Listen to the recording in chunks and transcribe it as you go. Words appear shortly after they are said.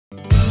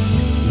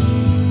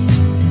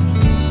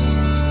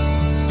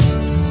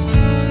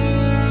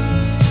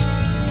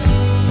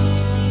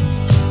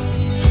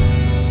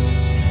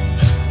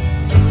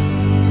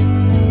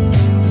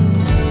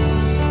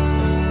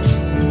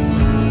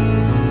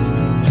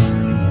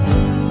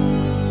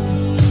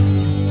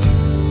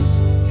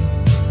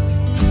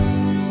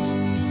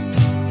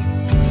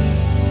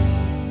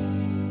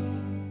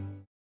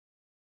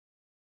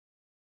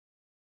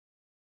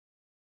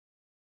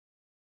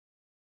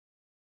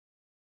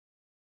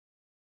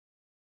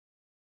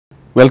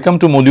Welcome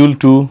to module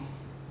 2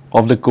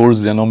 of the course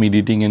Genome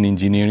Editing and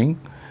Engineering,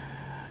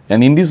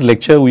 and in this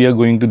lecture we are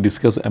going to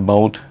discuss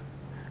about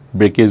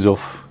breakage of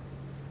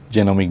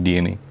genomic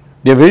DNA.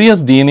 There are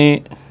various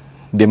DNA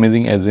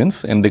damaging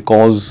agents and they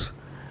cause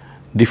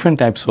different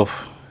types of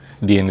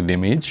DNA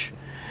damage,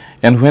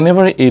 and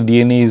whenever a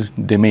DNA is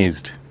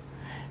damaged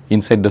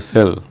inside the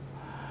cell,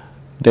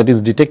 that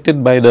is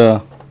detected by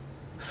the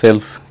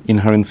cell's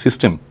inherent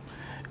system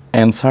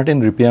and certain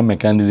repair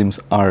mechanisms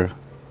are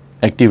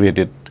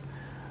activated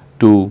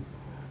to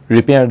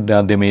repair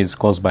the damage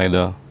caused by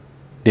the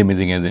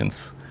damaging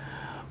agents.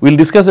 We will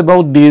discuss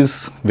about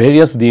these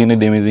various DNA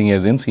damaging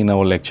agents in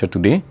our lecture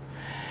today,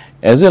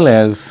 as well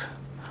as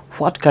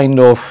what kind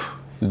of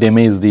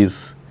damage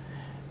these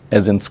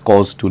agents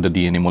cause to the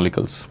DNA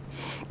molecules.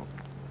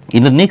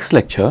 In the next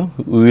lecture,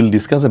 we will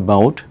discuss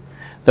about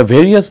the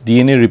various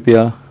DNA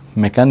repair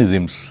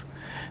mechanisms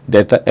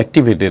that are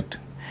activated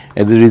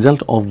as a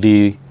result of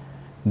the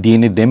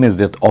DNA damage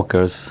that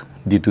occurs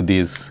due to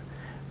these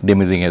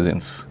damaging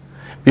agents.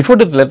 Before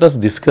that, let us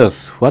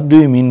discuss what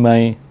do you mean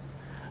by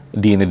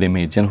DNA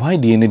damage and why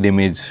DNA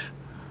damage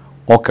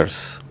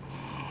occurs.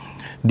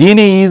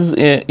 DNA is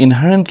an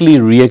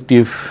inherently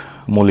reactive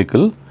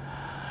molecule.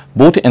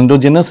 Both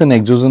endogenous and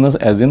exogenous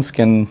agents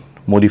can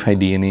modify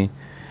DNA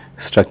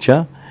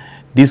structure.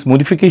 These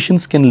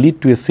modifications can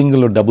lead to a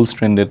single or double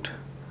stranded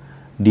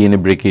DNA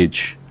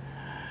breakage.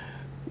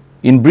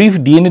 In brief,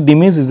 DNA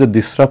damage is the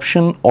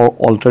disruption or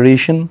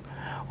alteration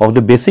of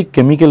the basic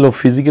chemical or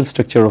physical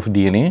structure of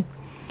DNA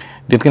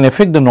that can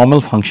affect the normal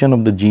function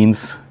of the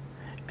genes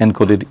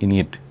encoded in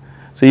it.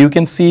 So, you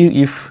can see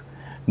if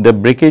the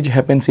breakage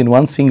happens in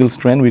one single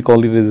strand, we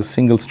call it as a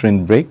single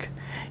strand break.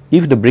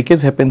 If the breakage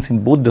happens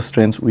in both the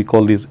strands, we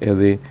call this as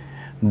a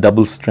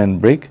double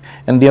strand break,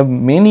 and there are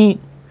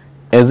many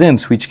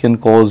agents which can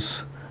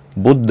cause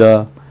both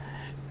the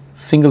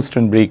single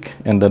strand break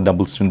and the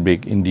double strand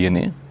break in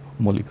DNA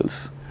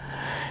molecules.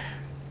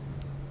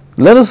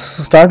 Let us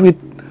start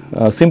with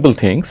simple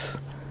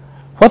things.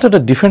 What are the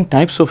different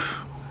types of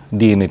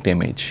DNA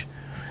damage?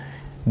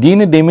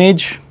 DNA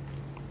damage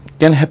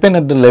can happen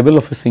at the level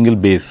of a single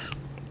base.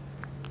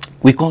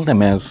 We call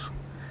them as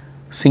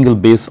single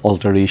base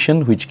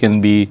alteration, which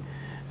can be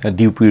a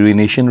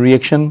depurination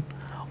reaction,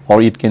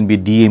 or it can be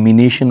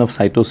deamination of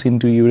cytosine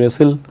to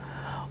uracil,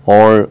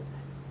 or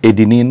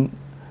adenine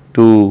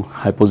to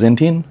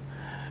hypoxanthine,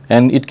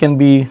 and it can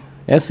be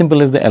as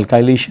simple as the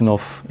alkylation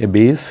of a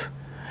base,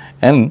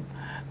 and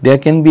there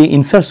can be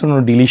insertion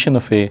or deletion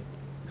of a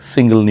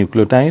single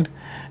nucleotide,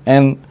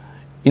 and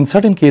in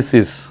certain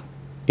cases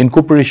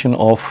incorporation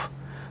of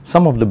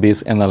some of the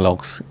base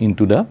analogues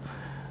into the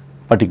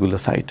particular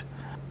site.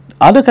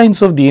 Other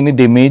kinds of DNA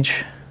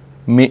damage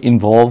may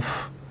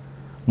involve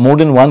more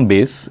than one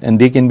base, and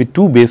they can be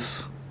two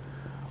base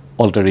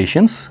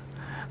alterations.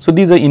 So,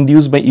 these are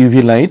induced by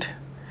UV light,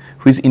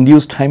 which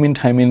induce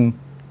thymine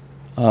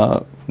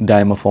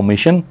dimer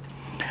formation,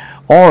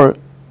 or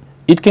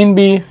it can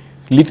be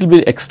little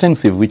bit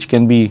extensive, which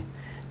can be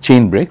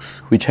chain breaks,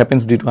 which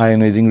happens due to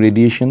ionizing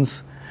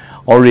radiations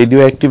or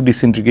radioactive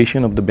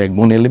disintegration of the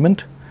backbone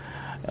element,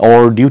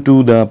 or due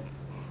to the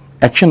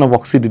action of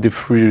oxidative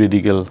free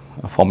radical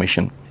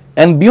formation.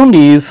 And beyond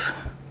these,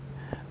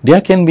 there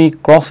can be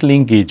cross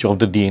linkage of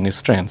the DNA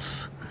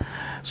strands.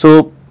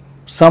 So,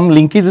 some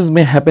linkages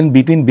may happen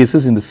between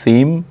bases in the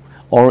same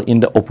or in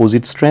the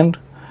opposite strand,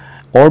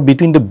 or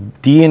between the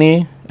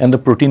DNA and the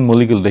protein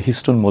molecule, the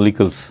histone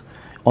molecules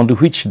onto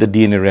which the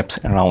DNA wraps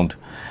around.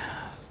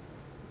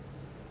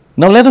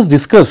 Now, let us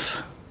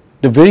discuss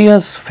the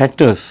various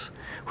factors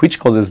which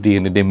causes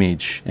DNA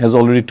damage. As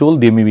already told,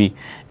 there may be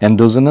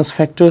endogenous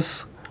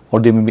factors or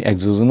there may be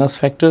exogenous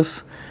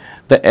factors.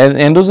 The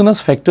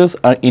endogenous factors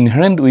are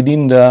inherent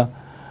within the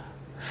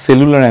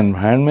cellular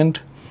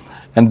environment,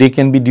 and they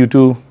can be due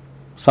to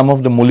some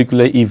of the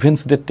molecular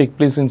events that take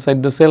place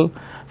inside the cell.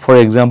 For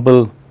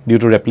example, due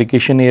to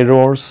replication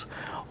errors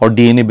or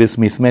DNA base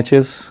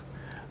mismatches,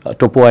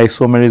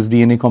 topoisomerase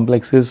DNA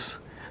complexes,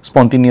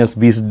 spontaneous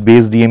base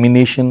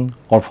deamination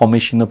or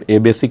formation of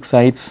abasic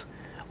sites,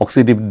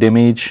 oxidative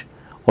damage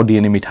or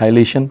DNA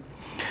methylation.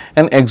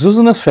 And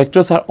exogenous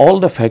factors are all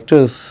the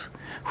factors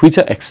which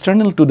are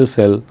external to the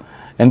cell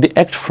and they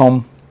act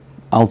from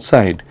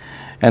outside,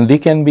 and they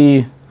can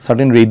be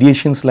certain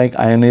radiations like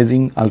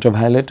ionizing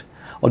ultraviolet,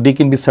 or they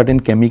can be certain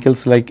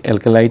chemicals like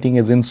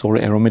alkylating agents or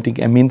aromatic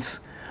amines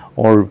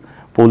or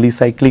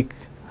polycyclic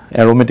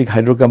aromatic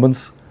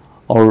hydrocarbons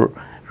or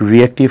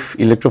reactive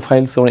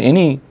electrophiles or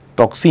any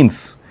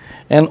toxins,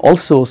 and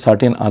also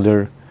certain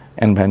other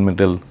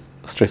environmental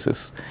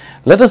stresses.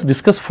 Let us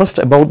discuss first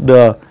about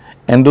the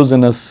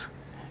endogenous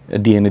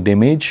DNA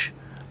damage.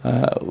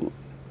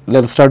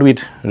 Let us start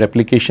with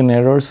replication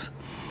errors.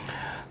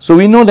 So,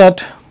 we know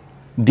that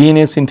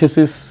DNA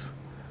synthesis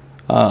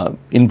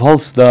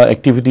involves the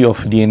activity of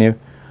DNA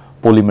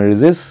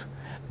polymerases.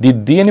 The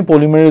DNA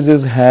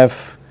polymerases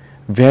have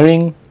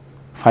varying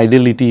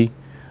fidelity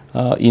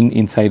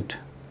inside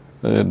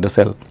the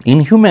cell. In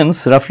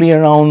humans, roughly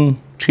around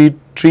 3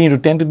 into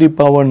 10 to the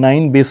power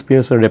 9 base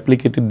pairs are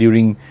replicated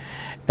during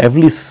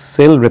every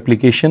cell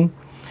replication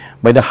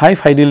by the high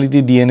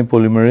fidelity DNA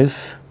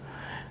polymerase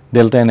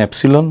delta and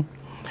epsilon,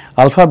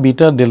 alpha,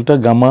 beta, delta,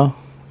 gamma,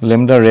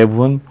 lambda,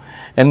 rev1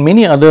 and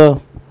many other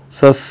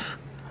such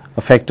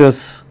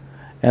factors,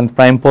 and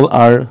prime pole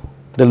are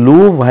the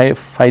low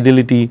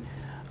fidelity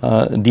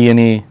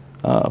DNA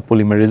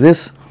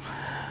polymerases.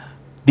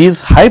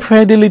 These high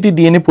fidelity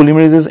DNA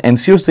polymerases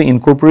ensures the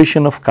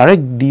incorporation of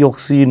correct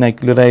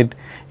deoxynucleotide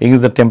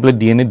against the template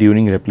DNA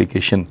during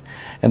replication,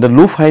 and the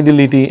low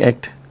fidelity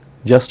act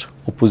just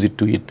opposite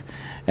to it,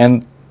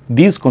 and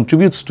these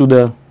contributes to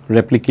the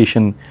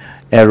replication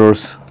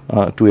errors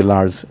to a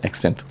large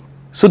extent.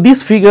 So,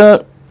 this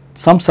figure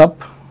sums up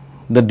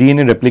the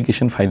DNA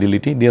replication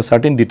fidelity. There are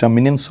certain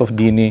determinants of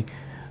DNA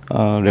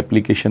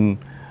replication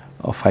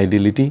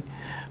fidelity,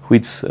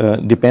 which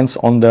depends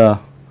on the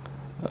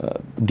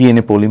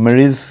DNA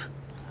polymerase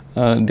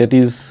that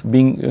is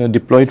being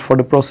deployed for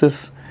the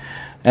process,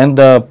 and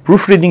the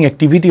proofreading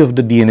activity of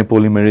the DNA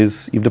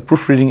polymerase. If the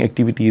proofreading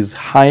activity is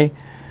high,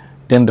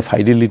 then the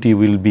fidelity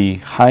will be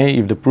high.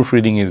 If the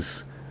proofreading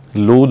is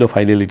low, the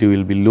fidelity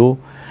will be low.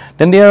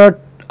 Then there are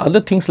other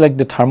things like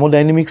the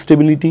thermodynamic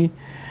stability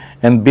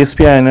and base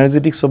pair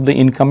energetics of the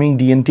incoming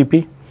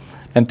DNTP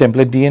and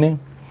template DNA,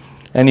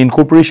 and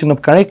incorporation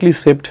of correctly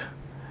shaped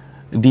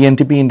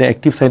DNTP in the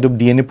active site of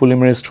DNA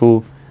polymerase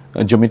through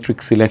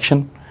geometric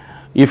selection.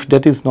 If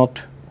that is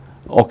not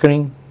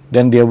occurring,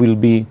 then there will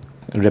be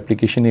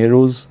replication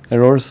errors,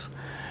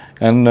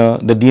 and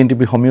the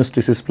DNTP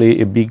homeostasis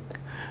play a big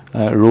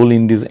role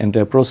in this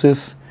entire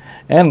process.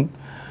 And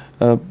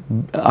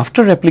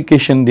after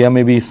replication, there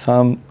may be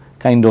some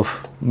kind of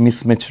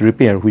mismatch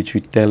repair, which we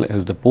tell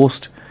as the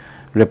post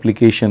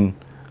replication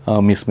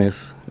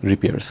mismatch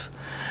repairs.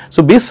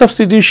 So, base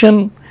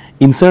substitution,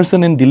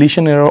 insertion and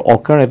deletion error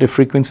occur at a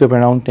frequency of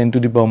around 10 to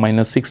the power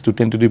minus 6 to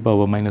 10 to the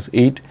power minus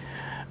 8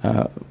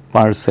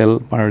 per cell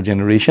per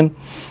generation.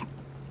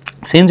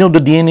 Change of the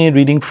DNA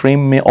reading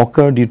frame may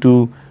occur due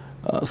to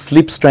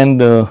slip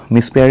strand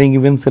mispairing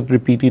events at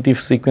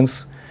repetitive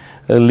sequence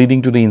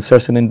leading to the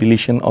insertion and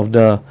deletion of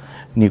the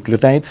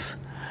nucleotides.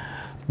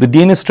 The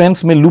DNA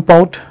strands may loop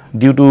out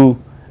due to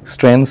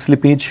strand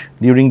slippage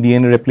during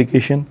DNA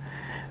replication,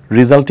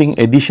 resulting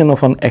addition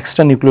of an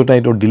extra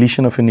nucleotide or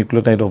deletion of a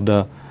nucleotide of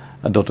the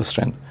daughter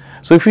strand.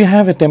 So, if we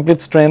have a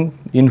template strand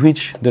in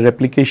which the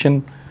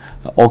replication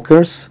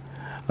occurs,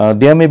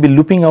 there may be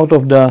looping out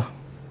of the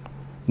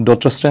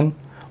daughter strand,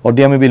 or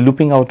there may be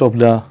looping out of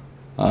the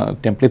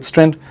template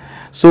strand.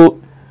 So,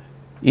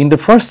 in the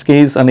first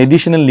case, an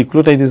additional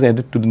nucleotide is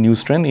added to the new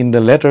strand. In the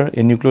latter,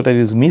 a nucleotide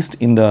is missed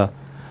in the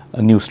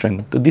new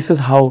strand. So, this is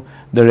how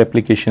the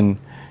replication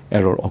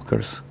error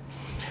occurs.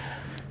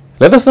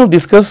 Let us now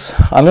discuss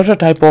another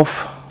type of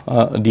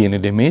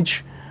DNA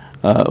damage,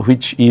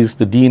 which is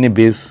the DNA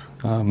base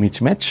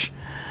mismatch.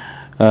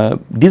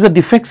 These are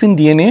defects in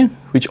DNA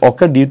which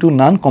occur due to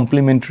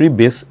non-complementary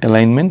base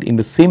alignment in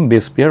the same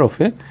base pair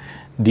of a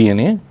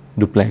DNA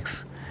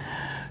duplex.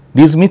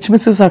 These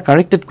mismatches are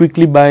corrected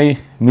quickly by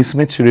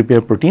mismatch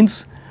repair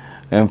proteins.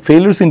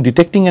 Failures in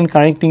detecting and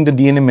correcting the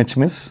DNA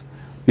mismatch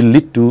will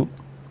lead to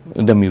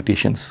the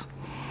mutations.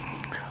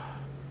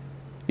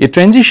 A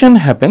transition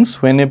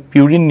happens when a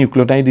purine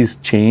nucleotide is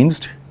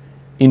changed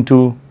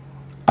into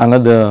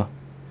another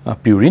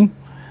purine,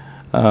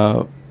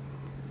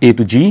 A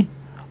to G,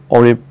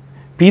 or a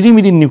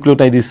pyrimidine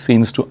nucleotide is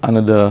changed to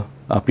another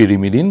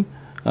pyrimidine,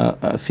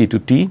 C to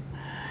T.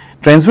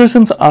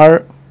 Transversions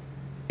are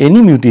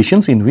any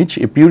mutations in which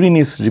a purine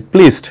is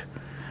replaced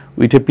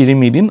with a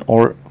pyrimidine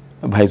or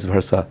vice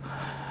versa.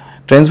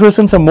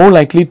 Transversions are more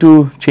likely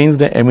to change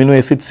the amino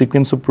acid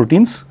sequence of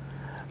proteins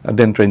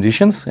than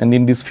transitions, and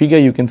in this figure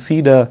you can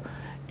see the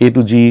A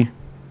to G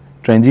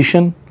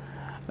transition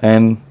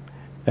and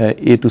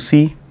A to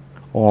C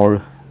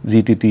or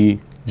G to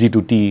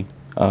T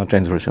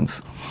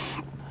transversions.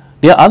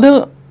 There are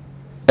other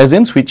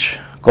agents which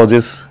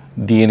causes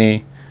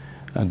DNA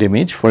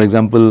damage. For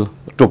example,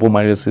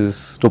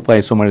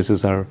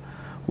 topoisomerases are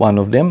one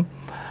of them.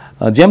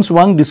 James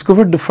Wang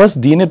discovered the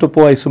first DNA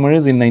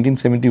topoisomerase in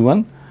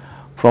 1971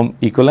 from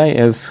E. coli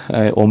as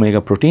omega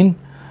protein,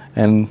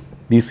 and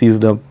this is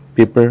the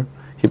paper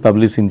he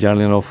published in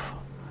Journal of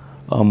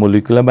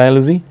Molecular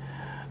Biology.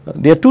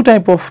 There are two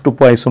types of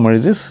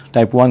topoisomerases,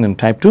 type 1 and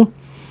type 2.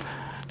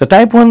 The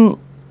type 1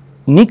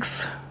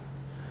 nicks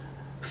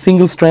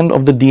single strand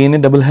of the DNA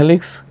double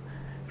helix,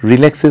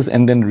 relaxes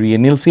and then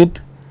reanneals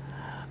it.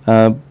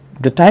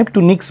 The type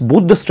 2 nicks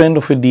both the strand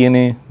of a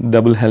DNA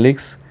double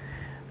helix,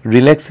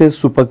 relaxes,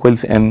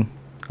 supercoils and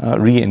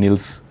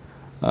reanneals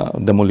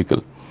the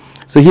molecule.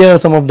 So, here are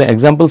some of the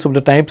examples of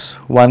the types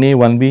 1A,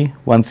 1B,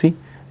 1C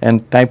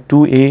and type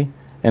 2A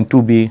and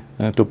 2B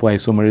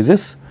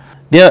topoisomerases.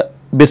 They are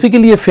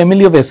basically a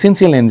family of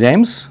essential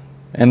enzymes,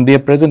 and they are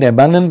present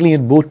abundantly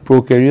in both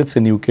prokaryotes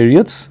and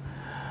eukaryotes.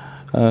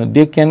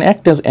 They can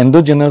act as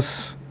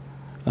endogenous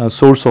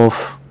source of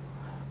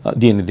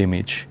DNA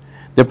damage.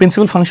 The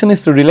principal function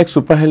is to relax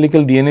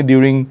superhelical DNA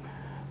during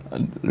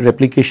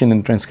replication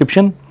and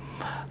transcription.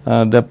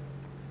 The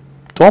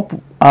top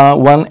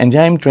one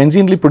enzyme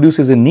transiently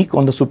produces a nick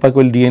on the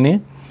supercoiled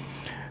DNA,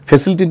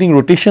 facilitating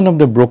rotation of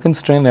the broken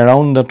strand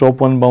around the top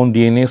one bound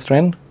DNA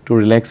strand to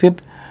relax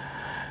it.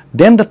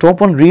 Then the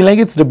top one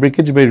religates the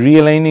breakage by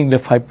realigning the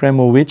 5'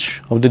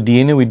 OH of the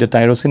DNA with the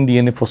tyrosine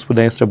DNA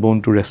phosphodiester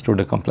bond to restore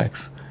the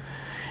complex.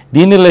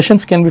 DNA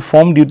lesions can be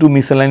formed due to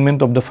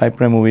misalignment of the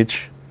 5'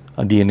 OH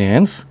DNA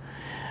ends.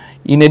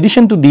 In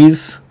addition to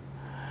these,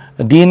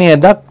 DNA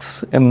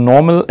adducts and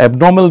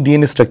abnormal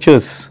DNA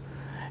structures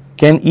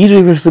can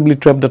irreversibly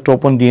trap the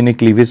top one DNA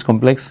cleavage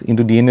complex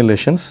into DNA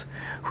lesions,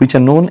 which are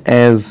known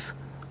as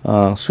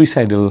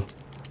suicidal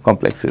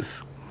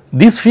complexes.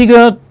 This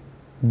figure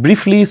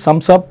briefly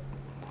sums up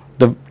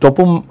the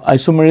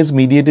topoisomerase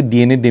mediated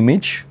DNA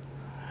damage,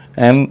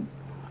 and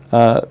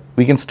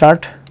we can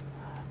start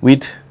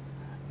with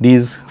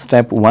this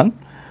step 1,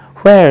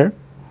 where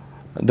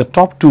the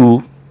top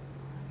 2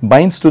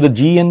 binds to the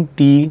G and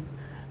T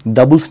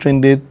double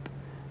stranded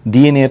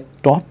DNA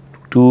at top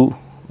 2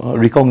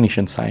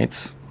 recognition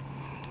sites.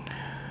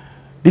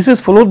 This is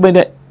followed by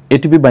the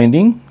ATP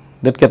binding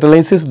that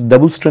catalyzes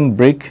double strand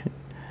break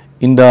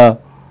in the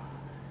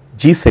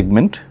G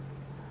segment,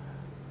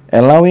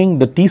 allowing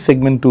the T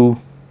segment to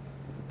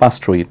pass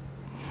through it.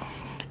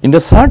 In the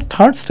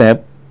third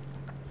step,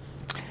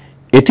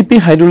 ATP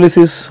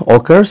hydrolysis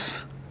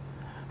occurs,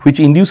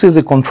 which induces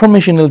a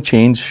conformational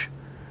change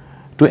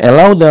to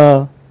allow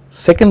the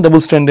second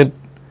double stranded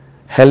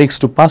helix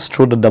to pass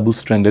through the double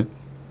stranded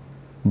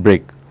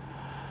break.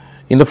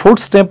 In the fourth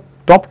step,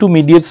 top 2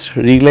 mediates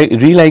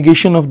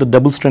religation of the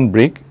double strand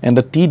break and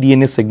the T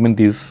DNA segment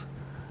is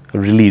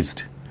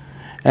released.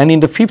 And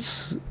in the fifth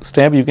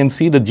step, you can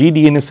see the G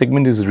DNA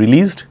segment is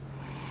released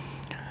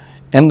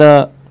and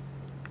the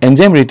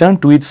enzyme return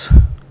to its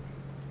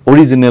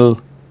original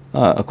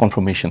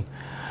conformation.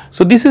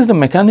 So, this is the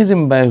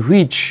mechanism by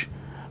which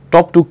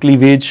top 2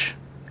 cleavage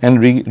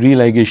and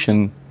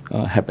religation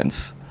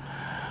happens.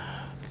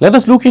 Let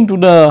us look into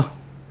the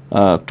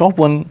top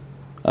 1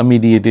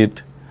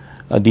 mediated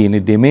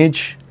DNA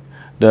damage.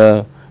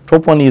 The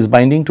top 1 is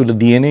binding to the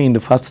DNA in the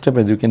first step,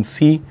 as you can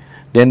see,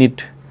 then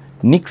it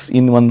nicks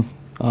in one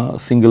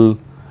single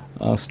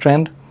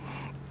strand,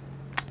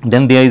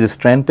 then there is a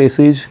strand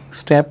passage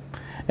step,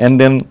 and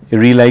then a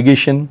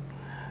religation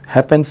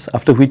happens,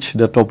 after which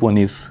the top 1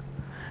 is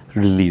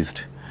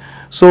released.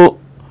 So,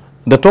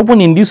 the top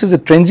 1 induces a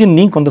transient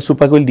nick on the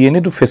supercoiled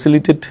DNA to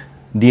facilitate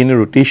DNA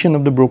rotation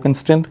of the broken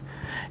strand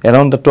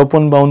around the top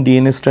 1 bound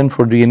DNA strand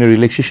for DNA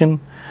relaxation.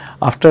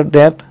 After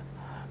that,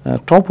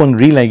 top 1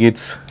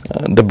 religates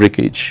the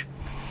breakage.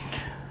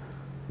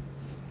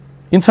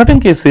 In certain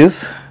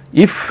cases,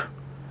 if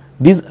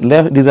these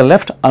are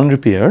left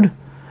unrepaired,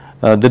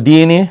 the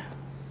DNA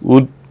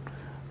would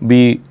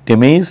be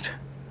damaged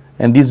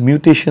and these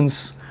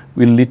mutations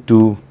will lead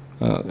to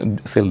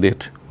cell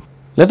death.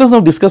 Let us now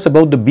discuss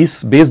about the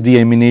base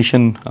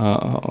deamination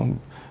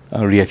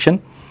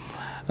reaction.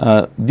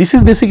 This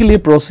is basically a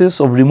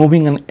process of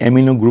removing an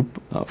amino group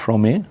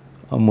from a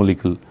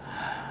molecule.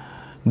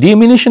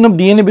 Deamination of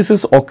DNA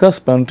bases occurs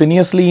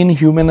spontaneously in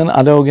human and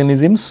other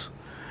organisms,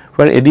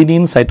 where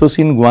adenine,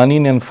 cytosine,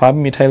 guanine and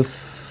 5-methyl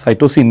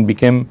cytosine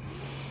became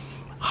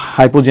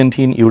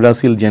hypoxanthine,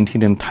 uracil,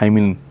 xanthine and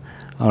thymine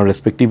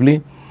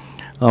respectively.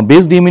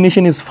 Base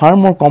deamination is far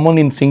more common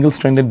in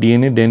single-stranded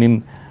DNA than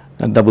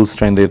in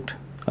double-stranded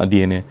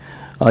DNA.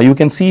 You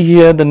can see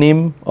here the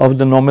name of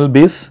the normal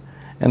base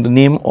and the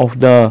name of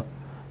the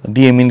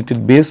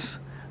deaminated base,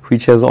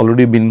 which has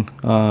already been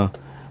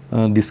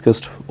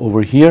discussed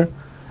over here.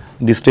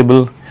 This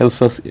table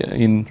helps us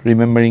in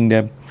remembering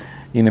them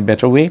in a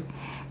better way.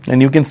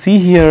 And you can see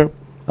here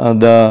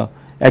the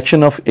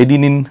action of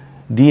adenine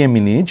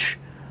deaminase,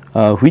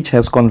 which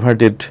has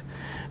converted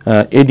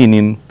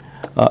adenine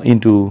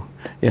into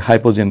a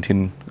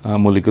hypoxanthine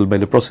molecule by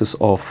the process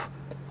of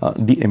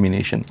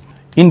deamination.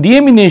 In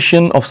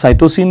deamination of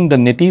cytosine, the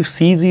native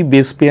CG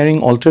base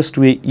pairing alters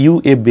to a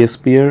UA base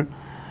pair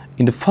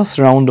in the first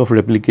round of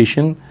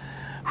replication,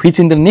 which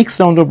in the next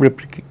round of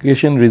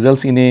replication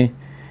results in a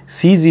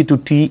CG to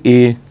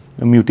TA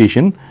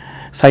mutation.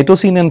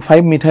 Cytosine and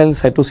 5-methyl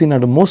cytosine are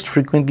the most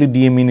frequently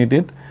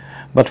deaminated,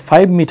 but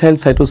 5-methyl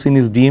cytosine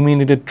is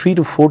deaminated 3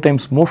 to 4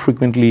 times more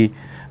frequently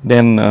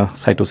than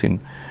cytosine.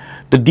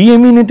 The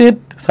deaminated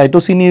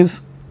cytosine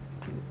is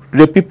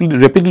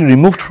rapidly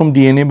removed from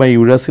DNA by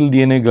uracil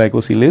DNA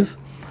glycosylase.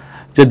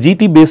 The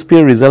GT base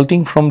pair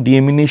resulting from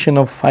deamination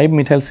of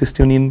 5-methyl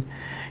cysteine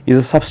is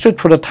a substrate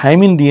for the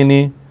thymine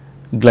DNA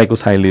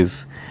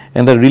glycosylase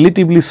and a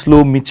relatively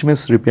slow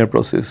mismatch repair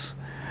process.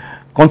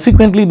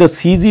 Consequently, the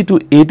CG to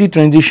AT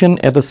transition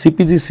at the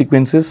CPG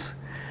sequences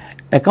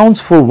accounts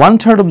for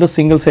 1/3 of the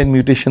single site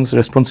mutations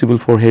responsible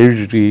for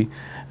hereditary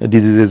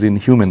diseases in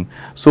human.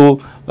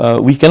 So,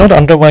 we cannot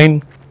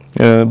undermine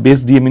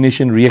base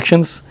deamination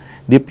reactions.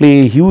 They play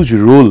a huge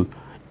role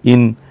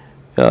in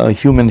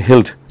human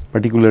health,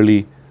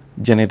 particularly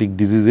genetic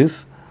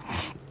diseases.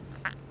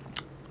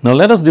 Now,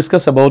 let us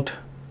discuss about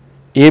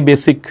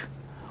abasic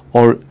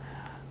or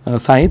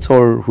sites,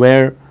 or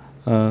where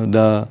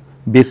the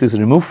base is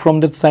removed from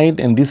that site,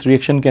 and this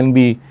reaction can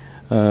be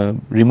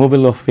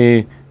removal of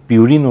a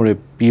purine or a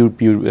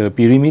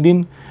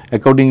pyrimidine.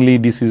 Accordingly,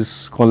 this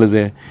is called as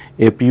a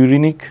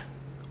apurinic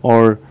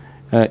or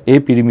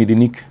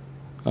apyrimidinic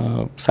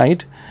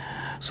site.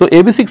 So,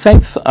 abasic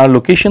sites are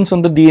locations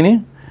on the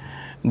DNA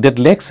that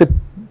lacks a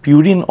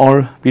purine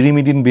or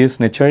pyrimidine base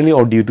naturally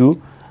or due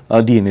to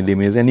DNA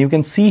damage, and you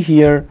can see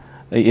here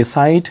a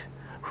site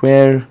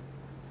where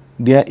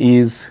there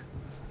is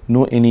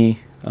no any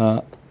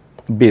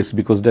base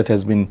because that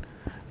has been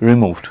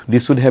removed.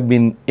 This would have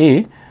been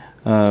A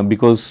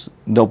because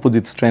the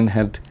opposite strand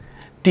had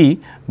T,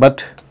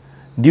 but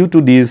due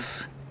to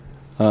this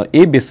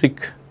A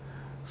basic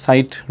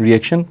site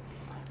reaction,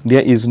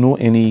 there is no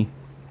any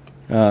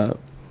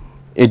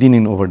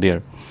adenine over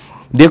there.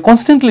 They are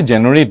constantly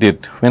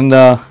generated when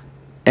the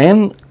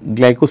N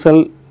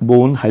glycosyl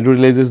bone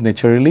hydrolyzes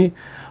naturally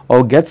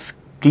or gets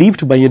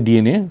cleaved by a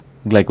DNA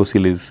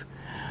glycosylase.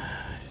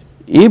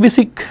 A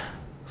basic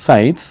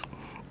sites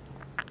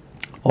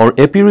or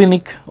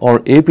apurinic or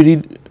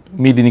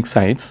apyrimidinic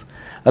sites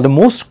are the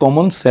most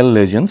common cell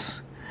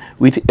lesions,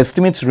 with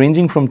estimates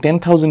ranging from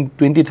 10,000 to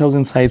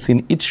 20,000 sites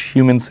in each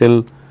human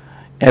cell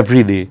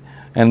every day,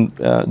 and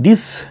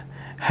this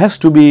has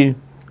to be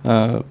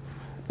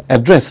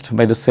addressed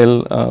by the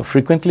cell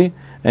frequently,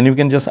 and you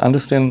can just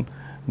understand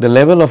the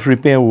level of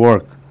repair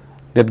work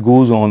that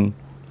goes on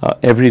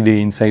every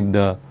day inside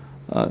the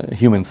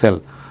human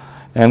cell.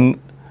 And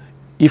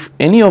if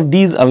any of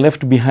these are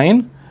left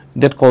behind,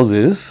 that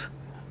causes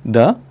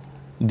the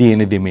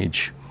DNA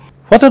damage.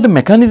 What are the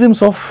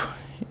mechanisms of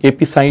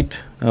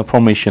episite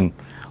formation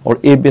or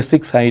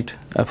abasic site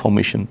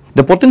formation?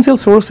 The potential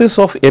sources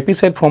of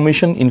episite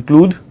formation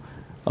include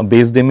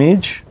base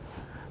damage,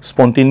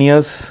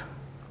 spontaneous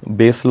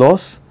base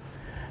loss,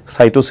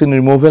 cytosine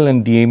removal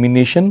and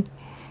deamination,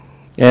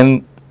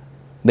 and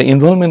the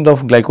involvement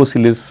of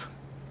glycosylase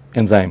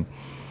enzyme.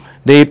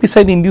 The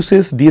episite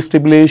induces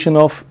destabilization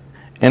of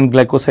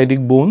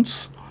N-glycosidic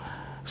bonds.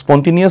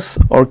 Spontaneous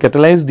or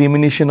catalyzed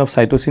deamination of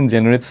cytosine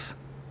generates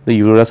the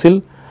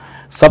uracil.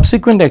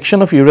 Subsequent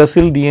action of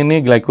uracil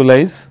DNA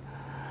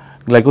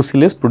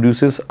glycosylase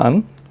produces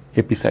an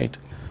episite.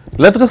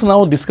 Let us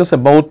now discuss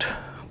about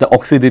the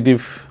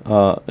oxidative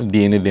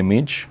DNA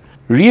damage.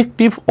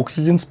 Reactive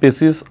oxygen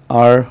species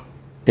are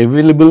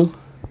available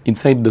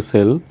inside the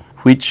cell,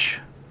 which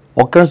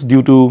occurs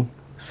due to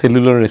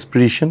cellular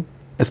respiration,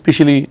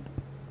 especially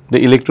the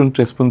electron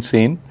transport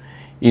chain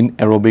in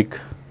aerobic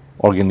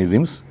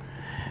organisms.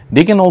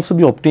 They can also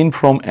be obtained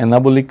from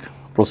anabolic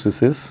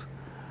processes,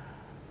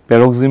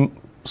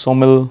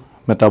 peroxisomal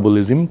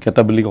metabolism,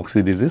 catabolic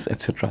oxidases,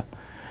 etc.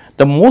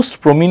 The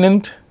most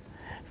prominent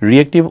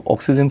reactive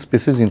oxygen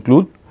species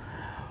include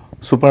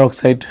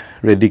superoxide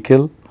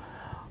radical,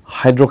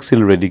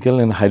 hydroxyl radical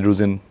and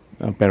hydrogen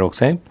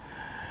peroxide.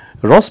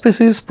 Raw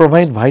species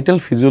provide vital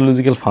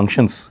physiological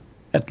functions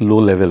at low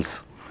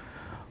levels.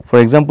 For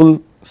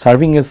example,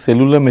 serving as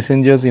cellular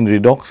messengers in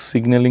redox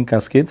signaling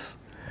cascades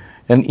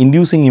and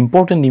inducing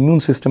important immune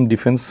system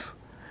defense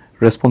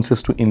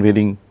responses to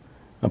invading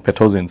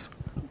pathogens.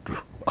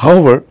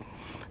 However,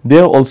 they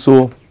are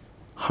also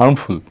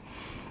harmful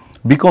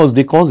because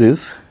they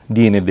causes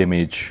DNA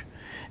damage,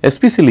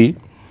 especially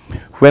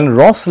when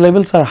ROS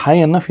levels are high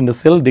enough in the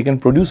cell. They can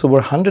produce over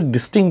 100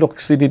 distinct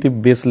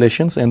oxidative base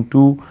lesions and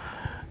 2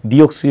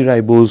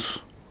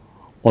 deoxyribose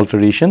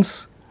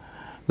alterations.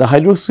 The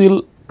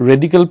hydroxyl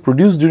radical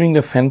produced during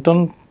the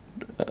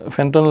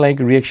Fenton-like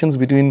reactions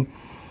between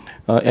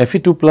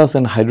Fe2 plus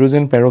and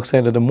hydrogen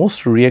peroxide are the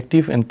most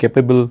reactive and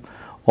capable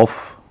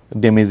of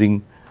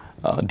damaging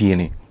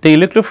DNA. The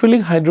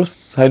electrophilic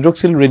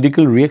hydroxyl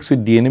radical reacts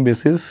with DNA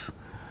bases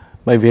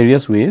by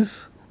various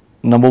ways.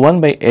 Number 1,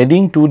 by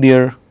adding to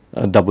their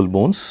double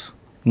bonds.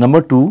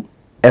 Number 2,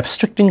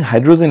 abstracting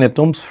hydrogen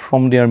atoms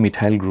from their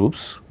methyl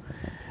groups.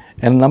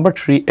 And number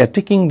 3,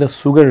 attacking the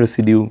sugar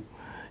residue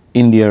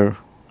in their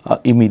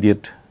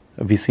immediate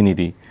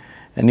vicinity.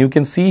 And you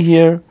can see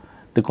here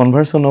the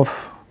conversion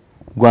of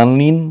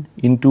guanine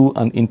into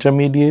an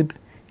intermediate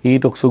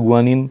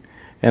 8-oxoguanine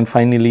and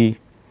finally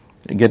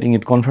getting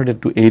it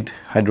converted to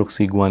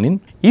 8-hydroxyguanine.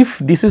 If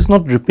this is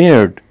not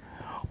repaired,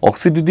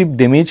 oxidative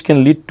damage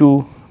can lead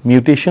to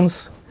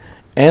mutations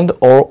and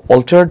or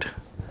altered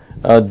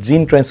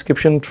gene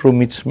transcription through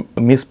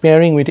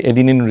mispairing with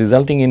adenine,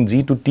 resulting in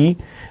G to T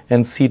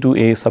and C to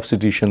A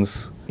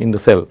substitutions in the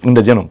cell, in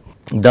the genome.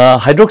 The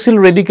hydroxyl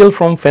radical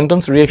from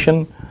Fenton's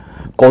reaction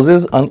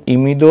causes an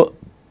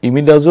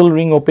imidazole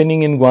ring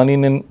opening in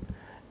guanine and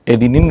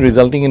adenine,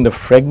 resulting in the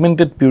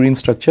fragmented purine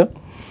structure.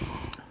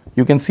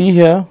 You can see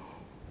here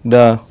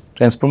the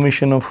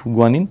transformation of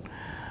guanine.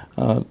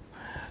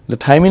 The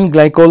thymine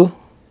glycol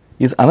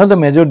is another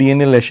major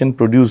DNA lesion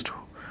produced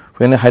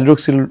when a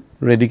hydroxyl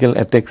radical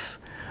attacks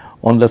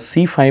on the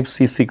C5,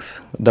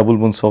 C6 double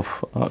bonds of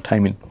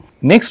thymine.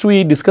 Next,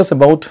 we discuss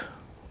about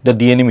the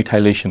DNA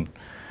methylation,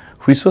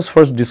 which was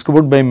first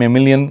discovered by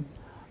mammalian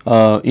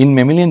in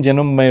mammalian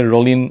genome by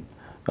Rollin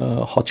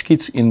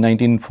Hotchkiss in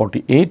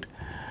 1948.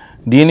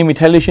 DNA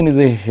methylation is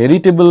a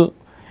heritable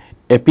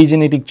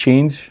epigenetic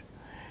change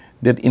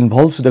that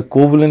involves the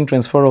covalent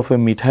transfer of a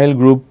methyl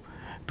group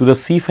to the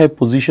C5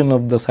 position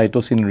of the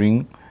cytosine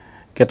ring,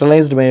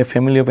 catalyzed by a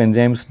family of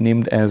enzymes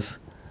named as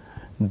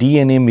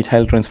DNA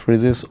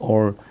methyltransferases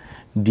or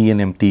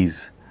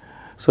DNMTs.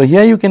 So,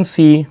 here you can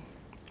see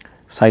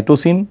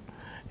cytosine,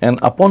 and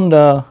upon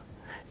the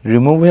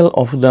removal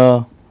of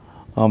the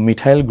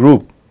methyl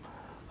group,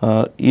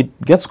 it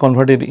gets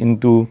converted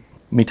into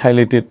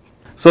methylated.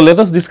 So, let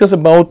us discuss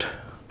about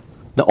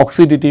the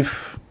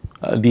oxidative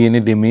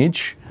DNA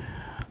damage,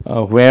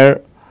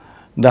 where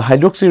the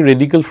hydroxy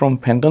radical from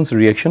Fenton's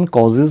reaction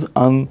causes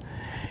an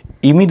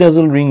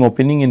imidazole ring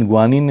opening in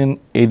guanine and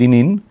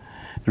adenine,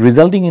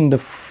 resulting in the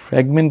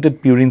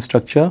fragmented purine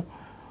structure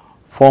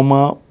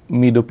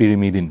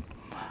formamidopyrimidine.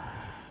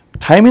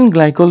 Thymine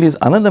glycol is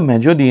another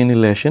major DNA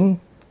lesion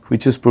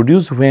which is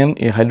produced when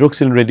a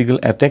hydroxyl radical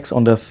attacks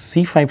on the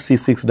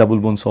C5-C6 double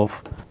bonds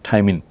of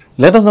thymine.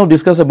 Let us now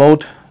discuss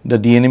about the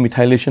DNA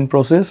methylation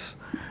process,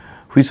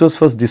 which was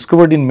first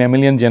discovered in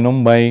mammalian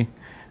genome by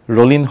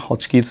Rollin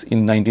Hotchkiss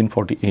in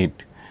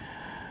 1948.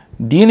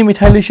 DNA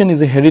methylation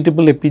is a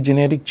heritable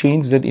epigenetic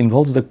change that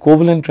involves the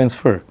covalent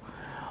transfer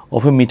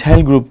of a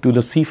methyl group to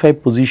the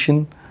C5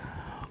 position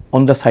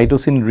on the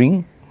cytosine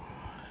ring,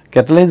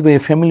 catalyzed by a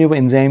family of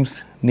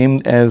enzymes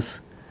named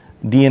as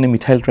DNA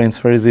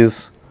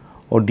methyltransferases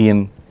or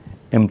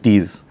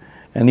DNMTs.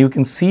 And you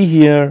can see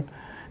here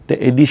the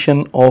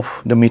addition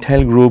of the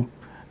methyl group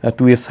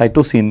to a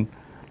cytosine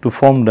to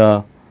form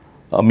the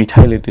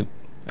methylated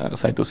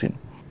cytosine.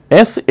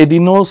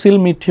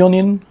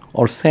 S-adenosylmethionine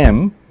or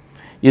SAM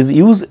is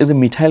used as a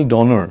methyl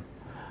donor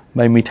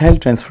by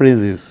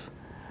methyltransferases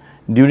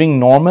during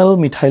normal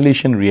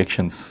methylation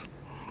reactions.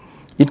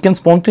 It can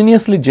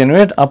spontaneously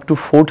generate up to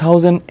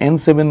 4000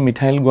 N7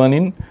 methyl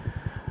guanine,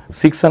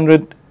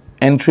 600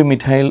 N3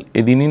 methyl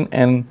adenine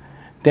and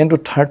 10 to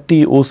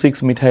 30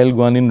 O6 methyl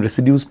guanine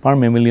residues per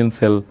mammalian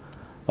cell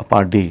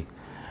per day.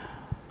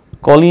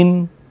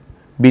 Choline,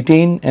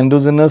 betaine,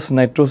 endogenous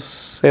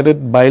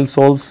nitrosated bile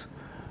salts,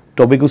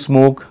 tobacco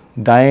smoke,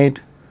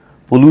 diet,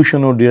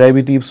 pollution or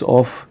derivatives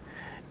of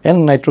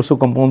N-nitroso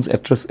compounds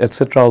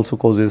etc. also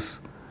causes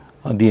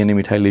DNA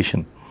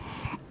methylation.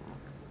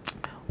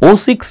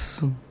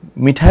 O6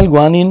 methyl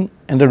guanine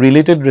and the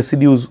related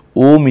residues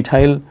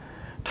O-methyl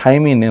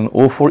thymine and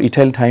O4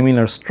 ethyl thymine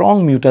are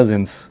strong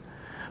mutagens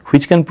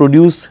which can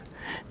produce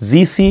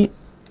GC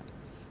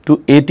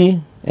to AT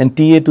and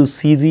TA to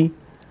CG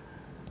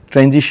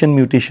transition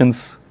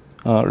mutations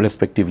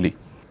respectively.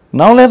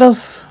 Now, let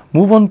us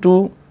move on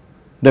to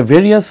the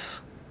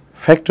various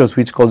factors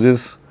which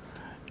causes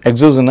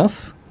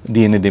exogenous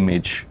DNA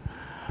damage.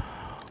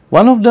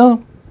 One of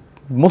the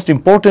most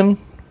important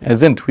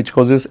agent which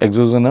causes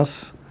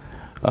exogenous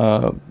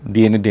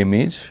DNA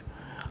damage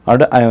are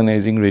the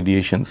ionizing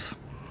radiations.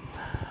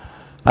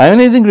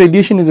 Ionizing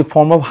radiation is a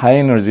form of high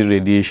energy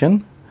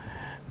radiation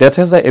that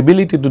has the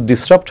ability to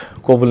disrupt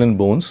covalent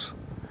bonds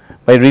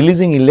by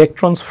releasing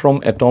electrons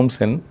from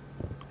atoms and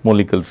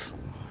molecules.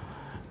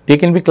 They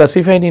can be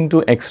classified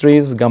into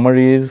X-rays, gamma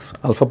rays,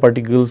 alpha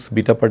particles,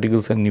 beta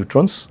particles and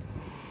neutrons,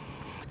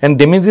 and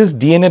damages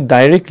DNA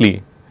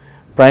directly,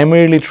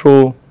 primarily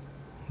through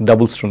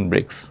double strand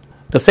breaks.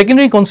 The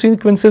secondary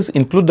consequences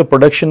include the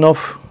production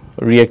of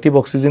reactive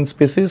oxygen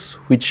species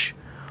which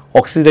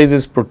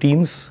oxidizes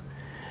proteins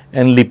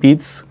and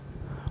lipids,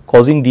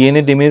 causing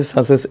DNA damage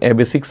such as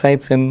abasic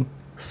sites and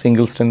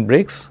single strand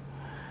breaks.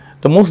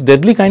 The most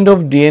deadly kind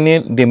of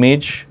DNA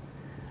damage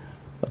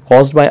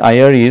caused by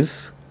IR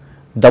is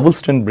double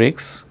strand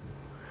breaks,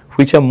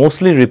 which are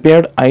mostly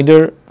repaired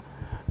either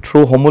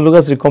through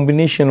homologous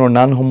recombination or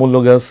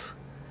non-homologous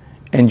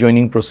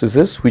enjoining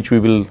processes, which we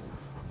will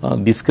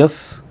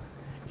discuss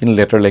in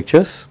later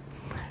lectures.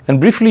 And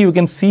briefly, you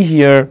can see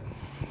here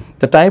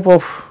the type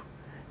of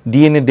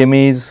DNA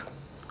damage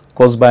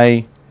caused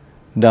by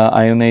the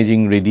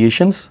ionizing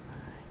radiations.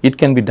 It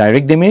can be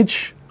direct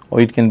damage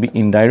or it can be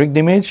indirect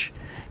damage.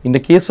 In the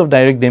case of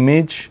direct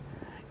damage,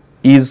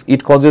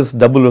 it causes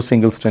double or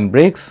single strand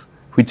breaks,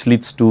 which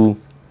leads to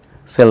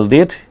cell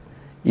death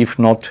if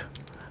not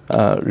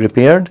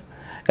repaired.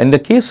 In the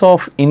case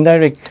of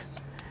indirect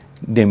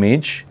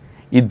damage,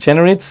 it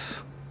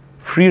generates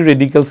free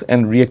radicals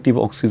and reactive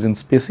oxygen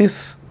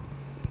species,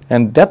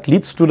 and that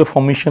leads to the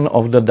formation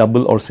of the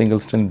double or single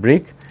strand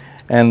break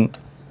and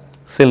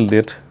cell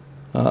death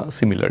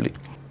similarly.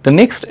 The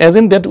next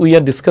agent that we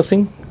are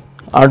discussing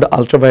are the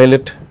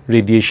ultraviolet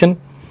radiation.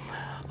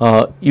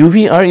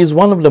 UVR is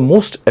one of the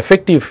most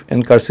effective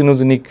and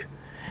carcinogenic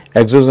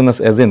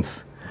exogenous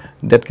agents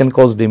that can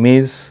cause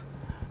damage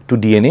to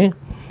DNA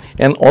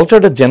and alter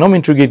the genome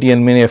integrity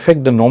and may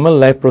affect the normal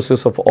life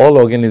process of all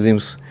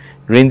organisms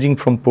ranging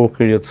from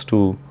prokaryotes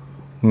to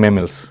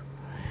mammals.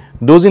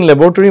 Those in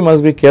laboratory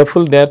must be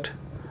careful that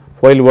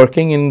while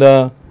working in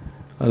the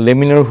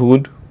laminar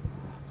hood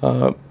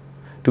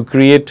to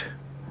create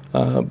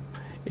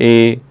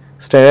a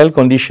sterile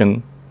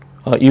condition,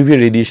 UV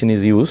radiation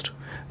is used.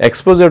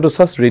 Exposure to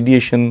such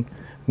radiation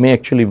may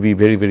actually be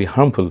very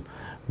harmful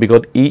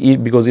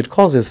because it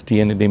causes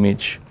DNA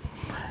damage.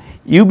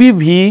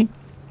 UVB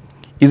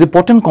is a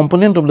potent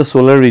component of the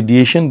solar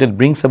radiation that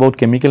brings about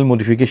chemical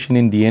modification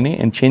in DNA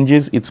and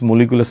changes its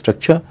molecular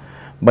structure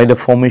by the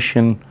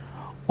formation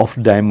of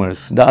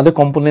dimers. The other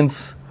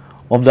components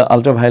of the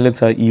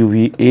ultraviolets are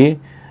UVA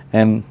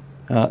and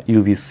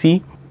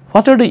UVC.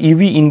 What are the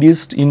UV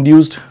induced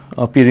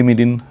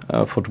pyrimidine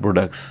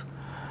photoproducts?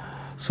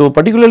 So,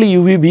 particularly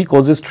UVB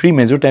causes three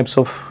major types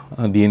of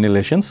DNA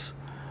lesions,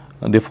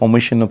 the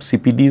formation of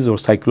CPDs or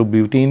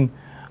cyclobutene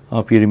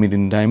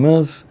pyrimidine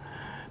dimers,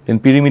 then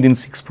pyrimidine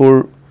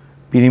 6,4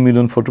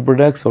 pyrimidine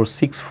photoproducts or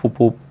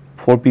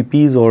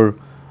 6,4-PPs or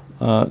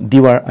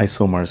DWAR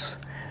isomers.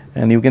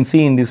 And you can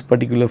see in this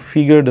particular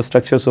figure the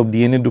structures of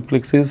DNA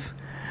duplexes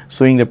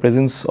showing the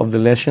presence of the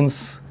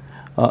lesions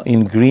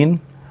in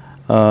green,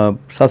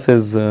 such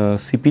as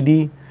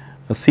CPD,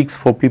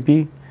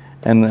 6,4-PP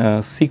and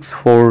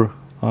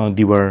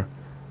 6,4-DWAR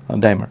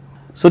dimer.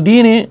 So,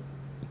 DNA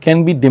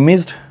can be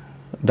damaged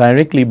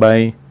directly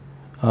by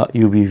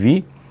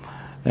UVV,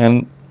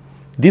 and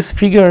this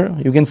figure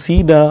you can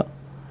see the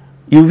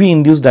UV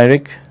induced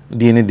direct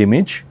DNA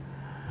damage.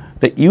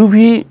 The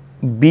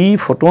UVB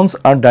photons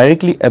are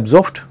directly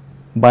absorbed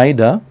by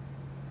the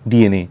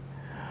DNA.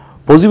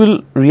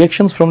 Possible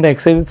reactions from the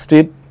excited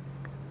state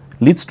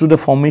leads to the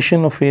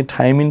formation of a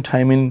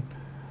thymine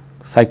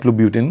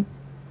cyclobutene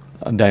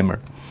dimer.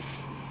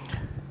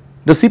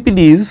 The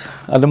CPDs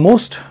are the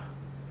most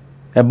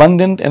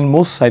abundant and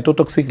most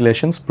cytotoxic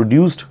lesions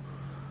produced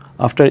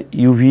after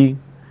UV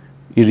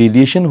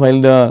irradiation, while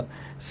the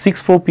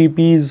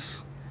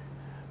 6,4-PPs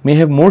may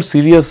have more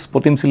serious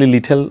potentially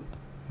lethal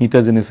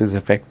mutagenesis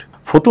effect.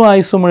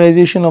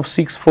 Photoisomerization of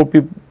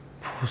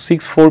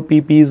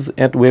 6,4-PPs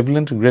at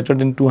wavelength greater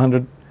than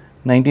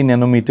 290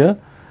 nanometer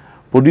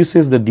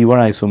produces the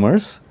DWAR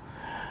isomers.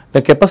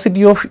 The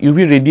capacity of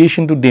UV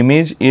radiation to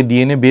damage a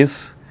DNA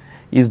base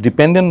is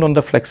dependent on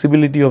the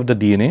flexibility of the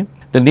DNA.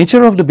 The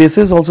nature of the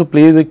bases also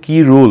plays a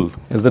key role,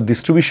 as the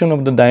distribution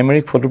of the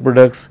dimeric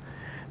photoproducts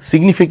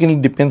significantly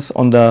depends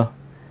on the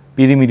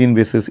pyrimidine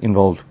bases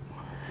involved.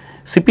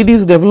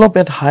 CPDs develop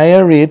at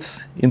higher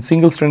rates in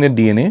single-stranded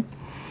DNA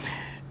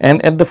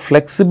and at the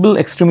flexible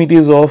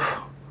extremities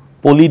of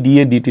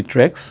poly-DA-DT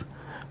tracks,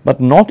 but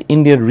not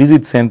in their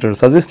rigid center,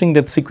 suggesting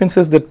that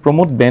sequences that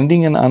promote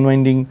bending and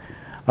unwinding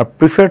are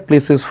preferred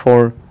places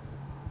for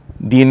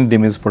DNA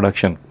damage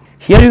production.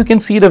 Here you can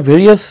see the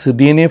various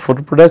DNA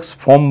photoproducts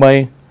formed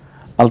by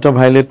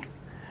ultraviolet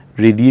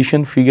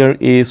radiation. Figure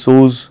A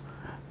shows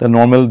the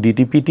normal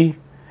DTPT,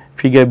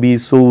 figure B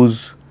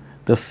shows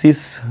the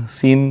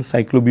cis-syn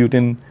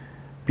cyclobutene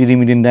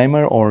pyrimidine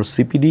dimer or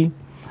CPD,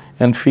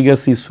 and figure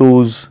C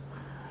shows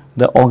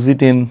the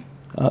oxytane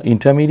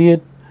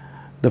intermediate.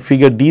 The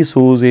figure D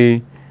shows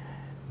a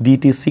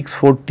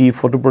DT64T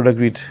photoproduct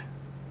with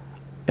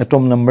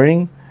atom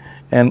numbering,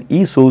 and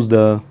E shows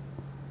the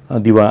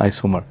DWAR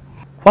isomer.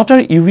 What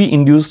are UV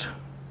induced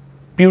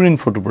purine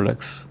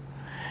photoproducts?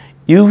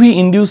 UV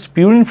induced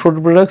purine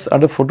photoproducts are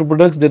the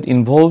photoproducts that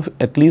involve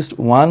at least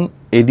one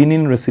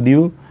adenine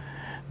residue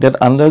that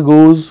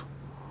undergoes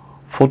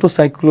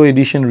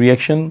photocycloaddition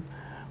reaction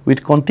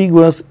with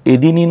contiguous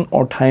adenine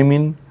or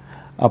thymine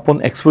upon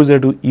exposure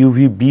to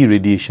UVB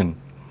radiation.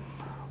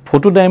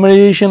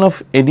 Photodimerization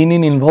of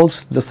adenine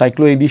involves the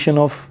cycloaddition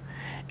of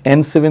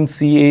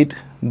N7C8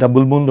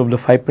 double bond of the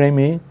 5'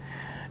 A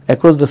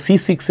across the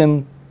C6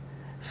 and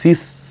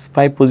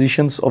C5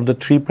 positions of the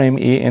 3'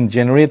 A and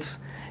generates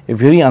a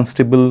very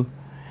unstable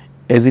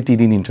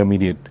azitidine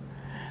intermediate.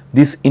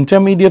 This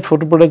intermediate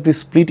photoproduct is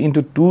split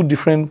into two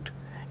different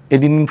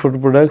adenine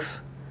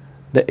photoproducts,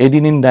 the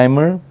adenine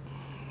dimer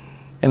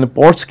and the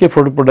Portske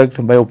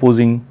photoproduct by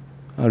opposing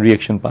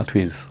reaction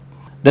pathways.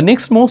 The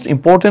next most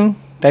important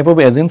type of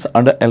agents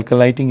are the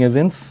alkylating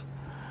agents.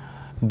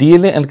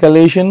 DLA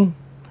alkylation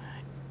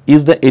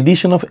is the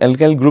addition of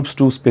alkyl groups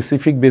to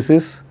specific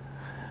bases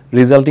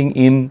resulting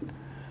in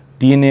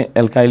DNA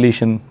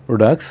alkylation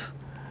products.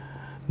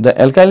 The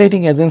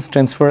alkylating agents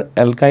transfer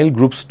alkyl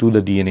groups to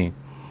the DNA.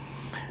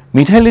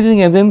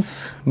 Methylating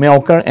agents may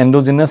occur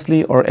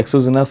endogenously or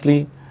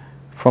exogenously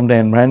from the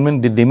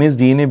environment. They damage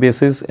DNA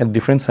bases at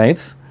different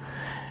sites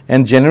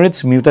and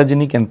generates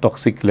mutagenic and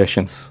toxic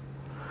lesions.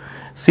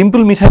 Simple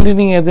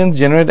methylating agents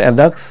generate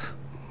adducts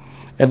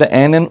at the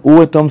N and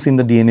O atoms in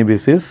the DNA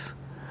bases.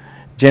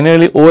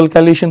 Generally, O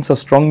alkylations are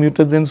strong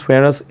mutagens,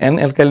 whereas N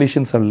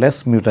alkylations are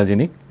less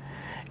mutagenic.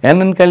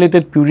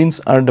 N-alkylated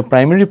purines are the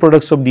primary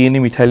products of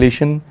DNA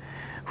methylation,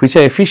 which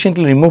are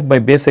efficiently removed by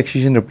base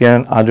excision repair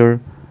and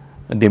other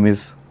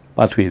damage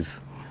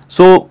pathways.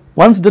 So,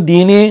 once the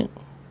DNA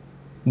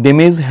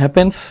damage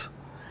happens,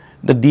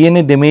 the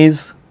DNA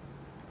damage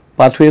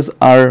pathways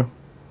are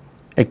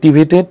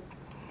activated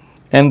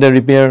and the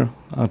repair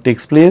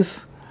takes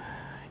place.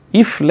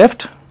 If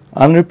left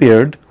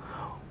unrepaired,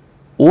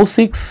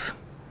 O6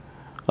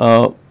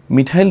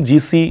 methyl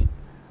GC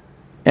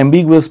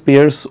ambiguous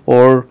pairs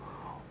or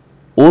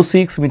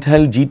O6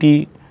 methyl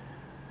GT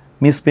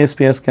mismatched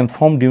pairs can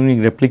form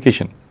during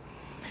replication.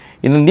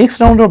 In the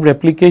next round of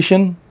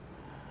replication,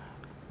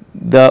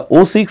 the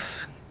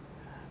O6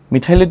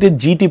 methylated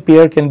GT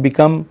pair can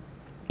become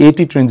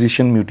AT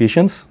transition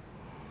mutations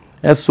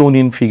as shown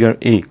in figure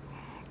A.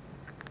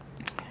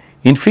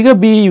 In figure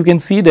B, you can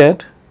see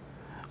that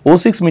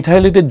O6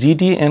 methylated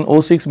GT and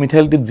O6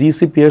 methylated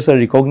GC pairs are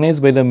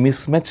recognized by the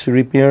mismatch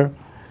repair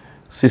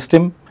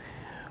system,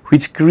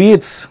 which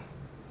creates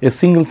a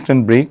single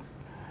strand break,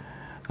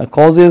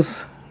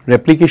 causes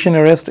replication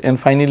arrest, and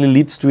finally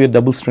leads to a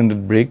double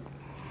stranded break.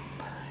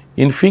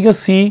 In figure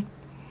C,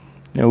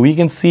 we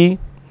can see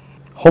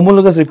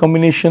homologous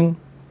recombination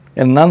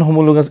and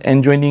non-homologous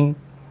end-joining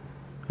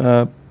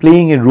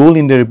playing a role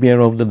in the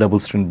repair of the double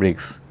strand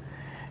breaks.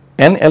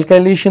 And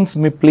alkylations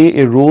may play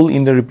a role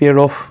in the repair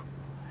of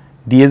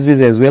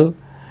DSBs as well.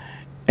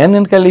 N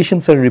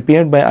alkylations are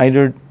repaired by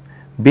either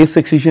base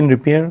excision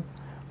repair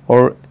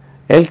or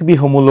ALK-B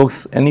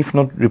homologs, and if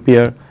not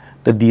repair,